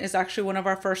Martin is actually one of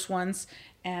our first ones,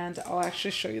 and I'll actually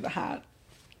show you the hat.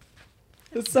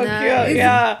 It's so cute.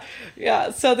 Yeah.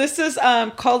 So this is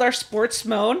called our Sports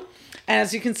Mode, and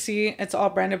as you can see, it's all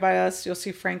branded by us. You'll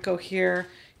see Franco here.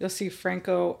 You'll see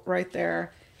Franco right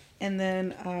there, and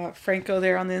then Franco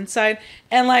there on the inside.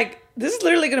 And like, this is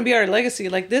literally going to be our legacy.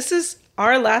 Like, this is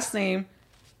our last name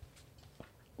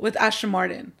with Aston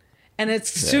Martin. And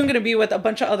it's soon going to be with a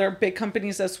bunch of other big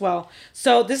companies as well.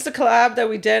 So this is a collab that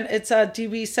we did. It's a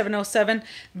DB707.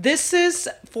 This is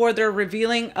for their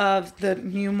revealing of the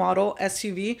new model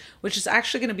SUV, which is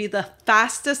actually going to be the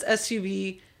fastest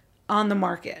SUV on the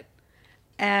market.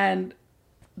 And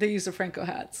they use the Franco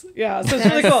hats. Yeah, so it's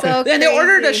really cool. So and they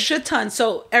ordered a crazy. shit ton.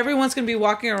 So everyone's going to be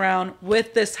walking around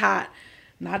with this hat.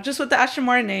 Not just with the Aston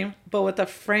Martin name, but with the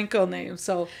Franco name.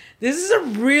 So this is a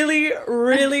really,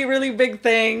 really, really big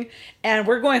thing. And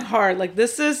we're going hard. Like,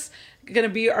 this is going to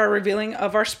be our revealing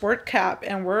of our sport cap.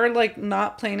 And we're like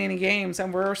not playing any games.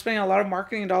 And we're spending a lot of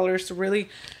marketing dollars to really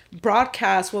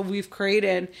broadcast what we've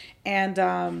created.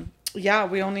 And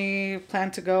we only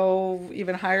plan to go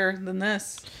even higher than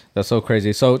this. That's so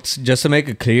crazy. So just to make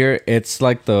it clear, it's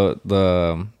like the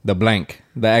blank,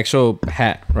 the actual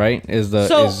hat, right? Is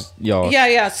y'all?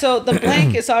 Yeah. So the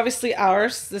blank is obviously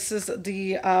ours. This is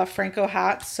the Franco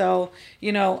hat. So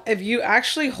if you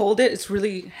actually hold it, it's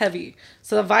really heavy.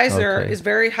 So the visor is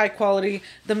very high quality.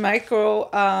 The micro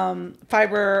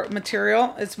fiber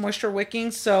material, it's moisture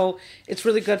wicking, so it's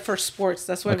really good for sports.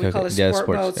 That's why we call it sport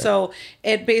mode. Yeah. So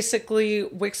it basically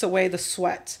wicks away the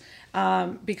sweat.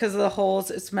 Because of the holes,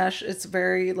 it's mesh. It's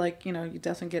very you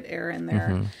definitely get air in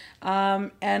there.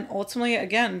 And ultimately,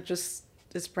 again, just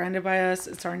it's branded by us.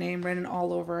 It's our name written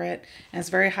all over it, and it's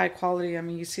very high quality. I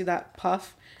mean, you see that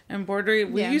puff embroidery.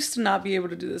 We used to not be able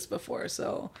to do this before,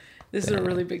 so this is a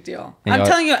really big deal. And I'm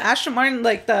telling you, Aston Martin,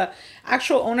 like the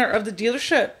actual owner of the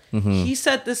dealership, he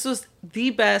said this was the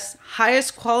best,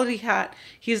 highest quality hat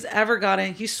he's ever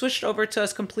gotten. He switched over to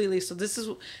us completely. So this is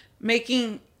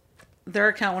making their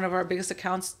account one of our biggest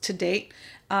accounts to date,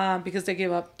 because they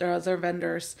gave up their other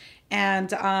vendors.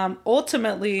 And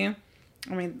ultimately,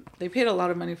 I mean, they paid a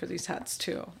lot of money for these hats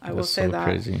too. I will say that.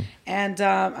 Crazy. And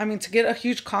I mean, to get a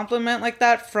huge compliment like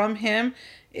that from him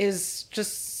is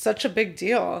just such a big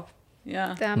deal.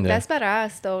 Yeah. That's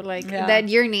badass though. Like that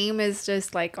your name is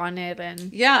just like on it.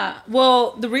 And yeah.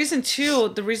 Well, the reason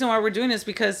why we're doing this is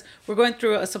because we're going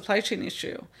through a supply chain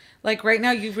issue. Like right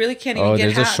now, you really can't even get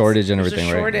hats. There's a shortage and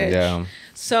everything, right? Yeah.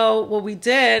 So what we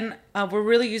did, we're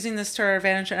really using this to our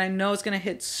advantage, and I know it's going to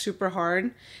hit super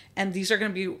hard. And these are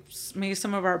going to be maybe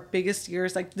some of our biggest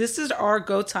years. Like this is our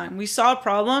go time. We saw a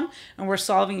problem and we're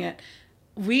solving it.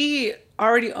 We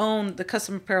already own the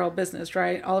custom apparel business,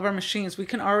 right? All of our machines, we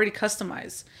can already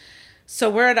customize. So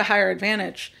we're at a higher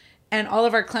advantage. And all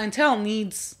of our clientele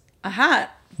needs a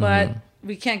hat, but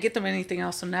we can't get them anything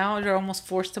else. So now you're almost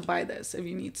forced to buy this if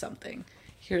you need something.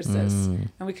 Here's this. And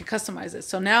we can customize it.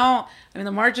 So now, I mean,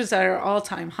 the margins are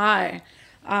all-time high.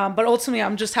 But ultimately,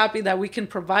 I'm just happy that we can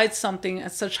provide something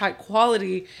at such high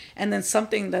quality and then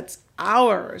something that's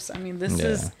ours. I mean, this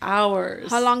is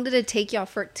ours. How long did it take y'all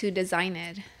to design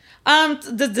it?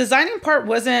 The designing part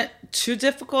wasn't too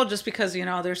difficult just because, you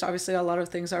know, there's obviously a lot of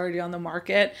things already on the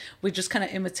market. We just kind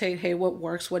of imitate, hey, what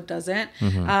works, what doesn't.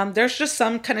 There's just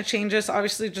some kind of changes,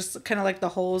 obviously just kind of like the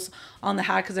holes on the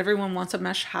hat because everyone wants a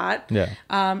mesh hat. Yeah.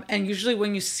 And usually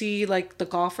when you see like the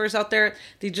golfers out there,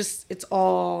 it's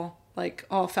all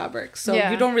fabric. So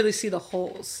you don't really see the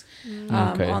holes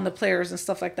on the players and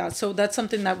stuff like that. So that's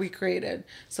something that we created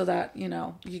so that, you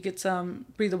know, you get some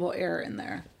breathable air in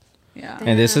there. Yeah.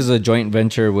 And this is a joint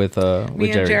venture with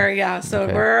me and Jerry. Yeah. So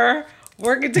we're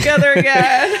working together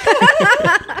again.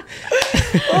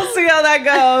 We'll see how that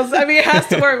goes. I mean, it has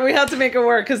to work. We have to make it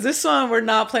work because this one we're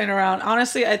not playing around.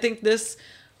 Honestly, I think this,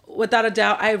 without a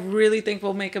doubt, I really think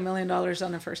we'll make $1 million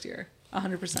on the first year.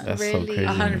 100%. That's really? so crazy.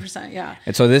 100%, yeah.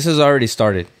 And so this has already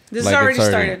started. This has already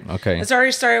started. Okay. It's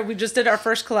already started. We just did our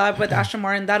first collab with Aston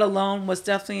Martin. That alone was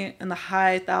definitely in the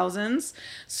high thousands.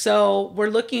 So we're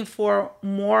looking for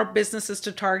more businesses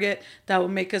to target that will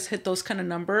make us hit those kind of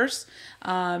numbers,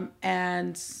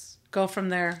 and go from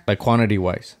there. Like quantity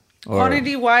wise.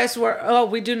 Quantity wise,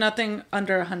 we do nothing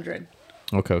under 100.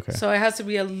 Okay. So it has to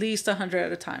be at least 100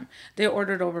 at a time. They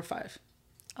ordered over 5.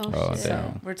 Oh, so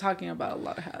damn. We're talking about a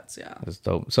lot of hats, yeah. That's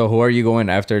dope. So who are you going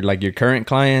after? Like your current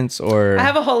clients or? I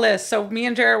have a whole list. So me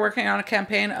and Jerry are working on a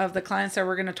campaign of the clients that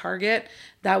we're going to target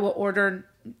that will order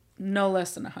no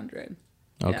less than 100.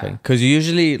 Okay. Because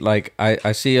usually, like,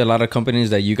 I see a lot of companies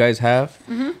that you guys have,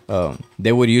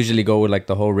 they would usually go with, like,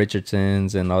 the whole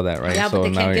Richardsons and all that, right? Yeah, but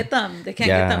they can't get them. They can't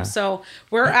get them. So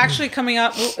we're actually coming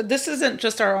up. This isn't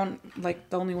just our own, like,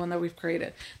 the only one that we've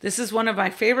created. This is one of my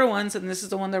favorite ones, and this is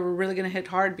the one that we're really going to hit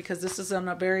hard because this is on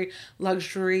a very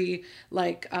luxury,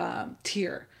 like,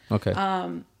 tier. Okay.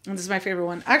 And this is my favorite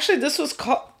one. Actually, this was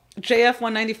called JF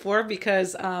 194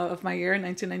 because of my year in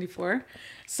 1994.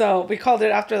 So we called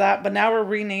it after that, but now we're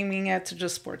renaming it to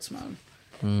just Sports Mode.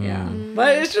 Yeah.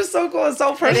 But it's just so cool. It's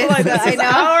so personal. Like, this is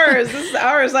ours. This is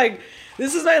ours. Like,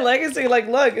 this is my legacy. Like,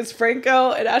 look, it's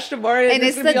Franco and Aston Martin. And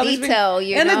it's the detail,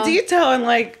 you know? And the detail. And,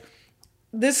 like,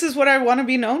 this is what I want to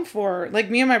be known for. Like,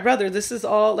 me and my brother, this is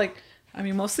all, like, I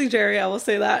mean, mostly Jerry, I will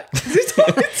say that. He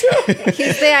told me to.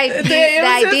 He's the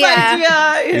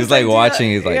idea. He's like watching.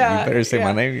 He's like, you better say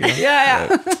my name. You know?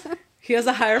 Yeah. He has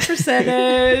a higher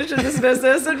percentage in this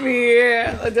business than me.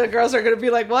 The girls are going to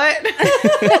be like, what?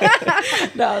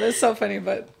 No, that's so funny.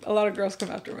 But a lot of girls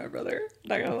come after my brother.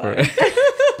 Not going to lie.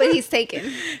 But he's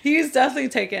taken. He's definitely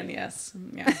taken, yes.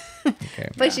 Yeah. Okay.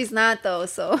 But she's not, though,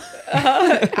 so.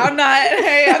 I'm not.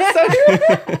 Hey, I'm so...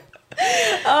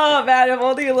 Oh man, I'm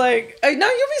only like, no, you'll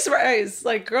be surprised.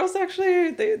 Like, girls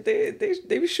actually, they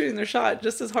be shooting their shot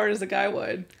just as hard as a guy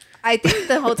would. I think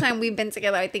the whole time we've been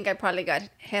together, I think I probably got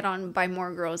hit on by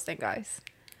more girls than guys.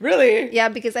 Really? Yeah,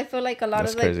 because I feel like a lot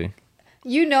That's of like, crazy.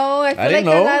 You know, I feel like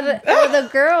a lot of the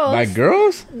girls. By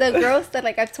girls? The girls that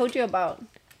like I've told you about.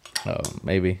 Oh,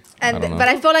 maybe. But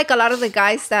I feel like a lot of the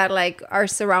guys that like are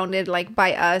surrounded like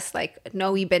by us, like,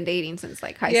 no, we've been dating since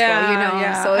like high school, you know?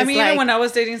 Yeah. So it's I mean, like, even when I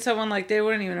was dating someone, like, they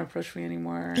wouldn't even approach me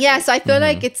anymore. Yeah, so I feel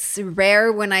like it's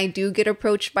rare when I do get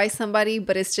approached by somebody,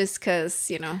 but it's just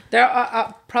because, you know. There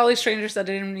are probably strangers that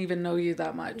didn't even know you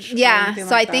that much. Yeah,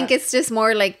 so I think it's just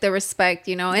more like the respect,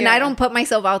 you know? And I don't put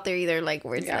myself out there either, like,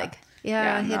 where it's like, hit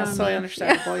on that's totally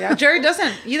understandable. Yeah, Jerry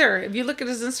doesn't either. If you look at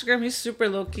his Instagram, he's super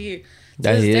low-key.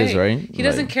 That he is, right? He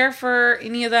doesn't care for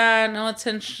any of that, no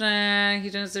attention. He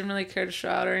doesn't really care to show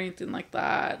out or anything like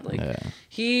that. Like,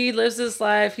 he lives his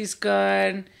life. He's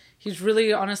good. He's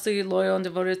really, honestly, loyal and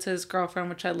devoted to his girlfriend,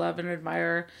 which I love and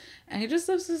admire. And he just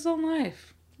lives his own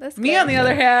life. That's Me, good. on the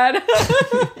other hand,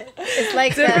 It's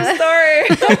like different story.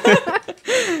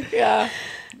 Yeah.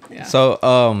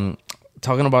 So,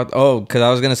 talking about because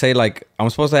I was gonna say like we're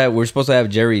supposed to have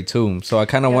Jerry too. So I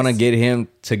kind of want to get him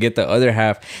to get the other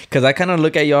half because I kind of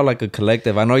look at y'all like a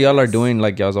collective. I know y'all are doing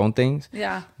like y'all's own things.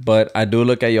 Yeah. But I do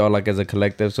look at y'all like as a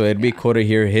collective. So it'd be cool to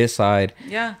hear his side.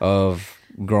 Yeah. Of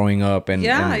growing up and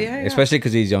Yeah. especially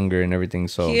because he's younger and everything.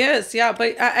 So He is, yeah.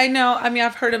 But I know. I mean,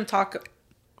 I've heard him talk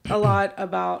a lot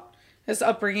about his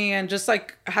upbringing and just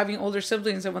like having older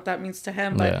siblings and what that means to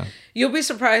him. But you'll be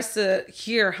surprised to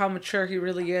hear how mature he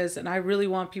really is. And I really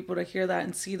want people to hear that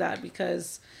and see that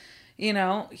because, you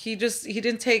know, he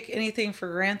didn't take anything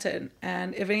for granted.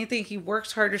 And if anything, he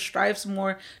works harder, strives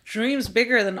more, dreams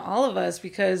bigger than all of us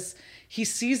because he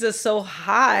sees us so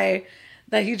high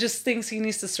that he just thinks he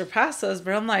needs to surpass us.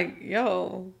 But I'm like,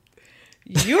 yo,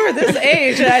 you're this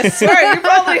age. And I swear, you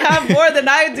probably have more than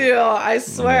I do. I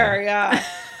swear. Yeah.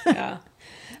 Yeah.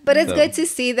 But it's good to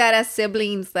see that as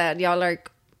siblings that y'all are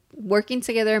working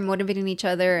together, motivating each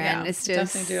other, and it's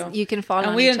just definitely do. you can follow.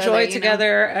 And we enjoy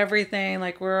together everything.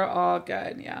 Like we're all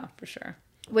good. Yeah, for sure.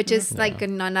 Which is like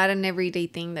not an everyday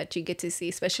thing that you get to see,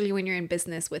 especially when you're in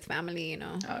business with family. You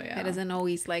know, oh yeah, it doesn't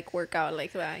always like work out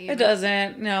like that. It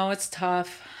doesn't. No, it's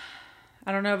tough.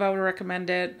 I don't know if I would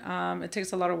recommend it. It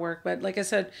takes a lot of work, but like I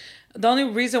said, the only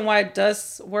reason why it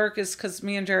does work is because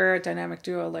me and Jerry are a dynamic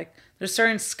duo. Like there's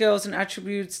certain skills and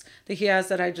attributes that he has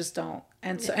that I just don't,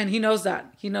 and so and he knows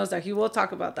that. He knows that. He will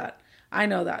talk about that. I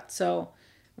know that. So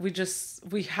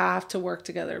we have to work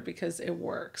together because it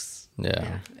works.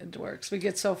 Yeah, it works. We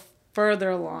get so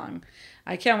further along.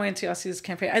 I can't wait until y'all see this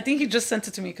campaign. I think he just sent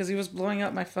it to me because he was blowing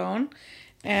up my phone,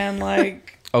 and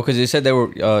like. Oh, because you said they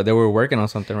were working on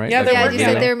something, right? Yeah, like, you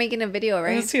said they were making a video,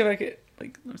 right? Let's see if I could,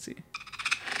 let's see.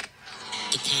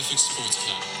 The perfect sports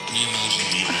car,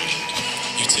 reimagined.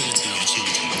 Utility,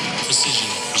 precision.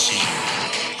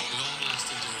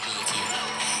 Long-lasting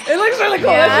durability. It looks really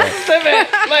cool. Yeah. Let's just sip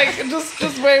it. Like,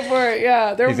 just wait for it.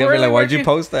 Yeah, they're He's gonna be like, "Why'd you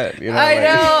post that?" You know, I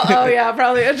know. Oh yeah,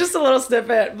 probably. It's just a little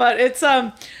snippet, but it's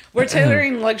we're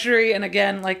tailoring luxury, and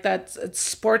again, like it's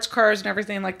sports cars and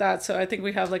everything like that. So I think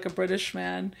we have like a British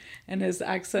man and his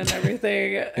accent and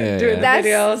everything doing the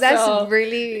video. That's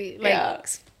really like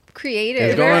creative.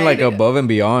 It's going like above and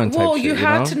beyond. Well, type you shit,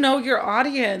 have to know your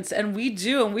audience, and we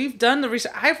do, and we've done the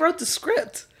research. I wrote the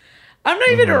script. I'm not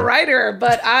even a writer,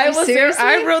 but I was there.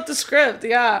 I wrote the script,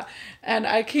 yeah, and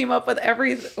I came up with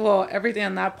everything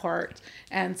on that part.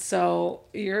 And so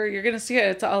you're gonna see it.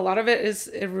 It's a lot of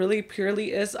it really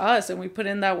purely is us, and we put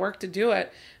in that work to do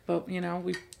it. But you know,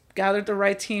 we gathered the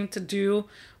right team to do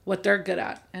what they're good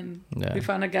at, and we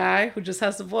found a guy who just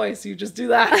has the voice. You just do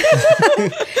that.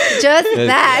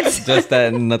 Just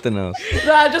that, and nothing else.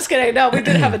 No, just kidding. No, we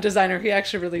did have a designer. He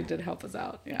actually really did help us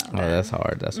out. Yeah. Oh, that's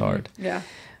hard. That's hard. Yeah.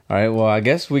 All right. Well, I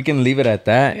guess we can leave it at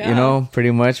that. Yeah. You know,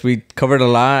 pretty much we covered a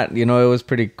lot. You know, it was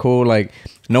pretty cool. Like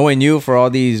knowing you for all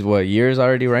these years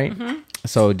already, right? Mm-hmm.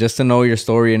 So just to know your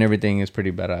story and everything is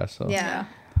pretty badass. So yeah.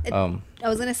 I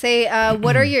was gonna say,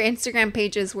 what are your Instagram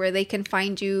pages where they can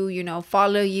find you? You know,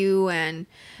 follow you and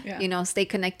you know, stay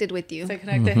connected with you. Stay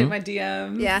connected. Hit my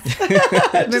DMs.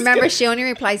 Yeah. Remember, she only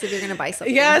replies if you're gonna buy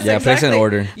something. Yes, yeah. exactly. Place an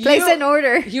order. Place an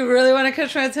order. You really want to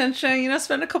catch my attention? You know,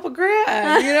 spend a couple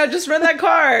grand. You know, just run that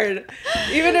card.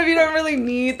 Even if you don't really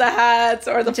need the hats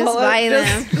or the just buy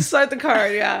them. Just start the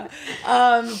card. Yeah.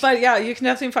 But yeah, you can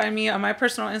definitely find me on my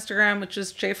personal Instagram, which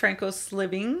is JFranco's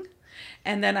Living.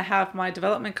 And then I have my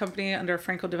development company under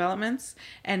Franco Developments.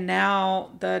 And now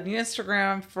the new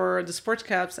Instagram for the sports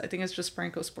caps, I think it's just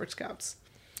Franco Sports Caps.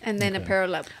 And then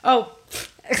Apparel Up. Oh,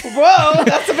 whoa,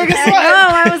 that's the biggest one.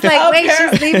 I was like, wait,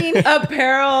 she's leaving.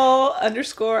 Apparel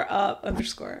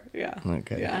 _ Yeah.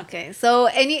 Okay. Yeah. Okay. So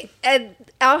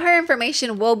all her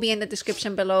information will be in the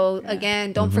description below. Yeah.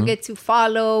 Again, don't forget to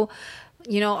follow.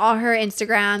 You know, all her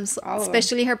Instagrams,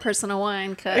 especially her personal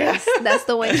one, because that's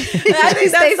the one. I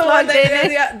think that's the one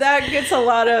that gets a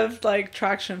lot of like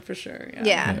traction for sure.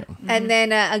 Yeah. Mm-hmm. And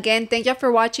then again, thank you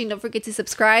for watching. Don't forget to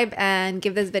subscribe and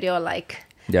give this video a like.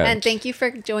 Yeah. And thank you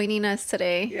for joining us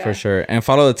today. Yeah. For sure. And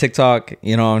follow the TikTok.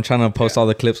 You know, I'm trying to post all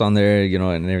the clips on there, you know,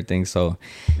 and everything. So,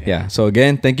 yeah. So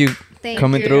again, thank you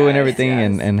coming through and everything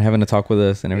and having a talk with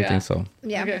us and everything. So,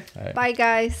 yeah. Okay. Right. Bye,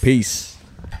 guys. Peace.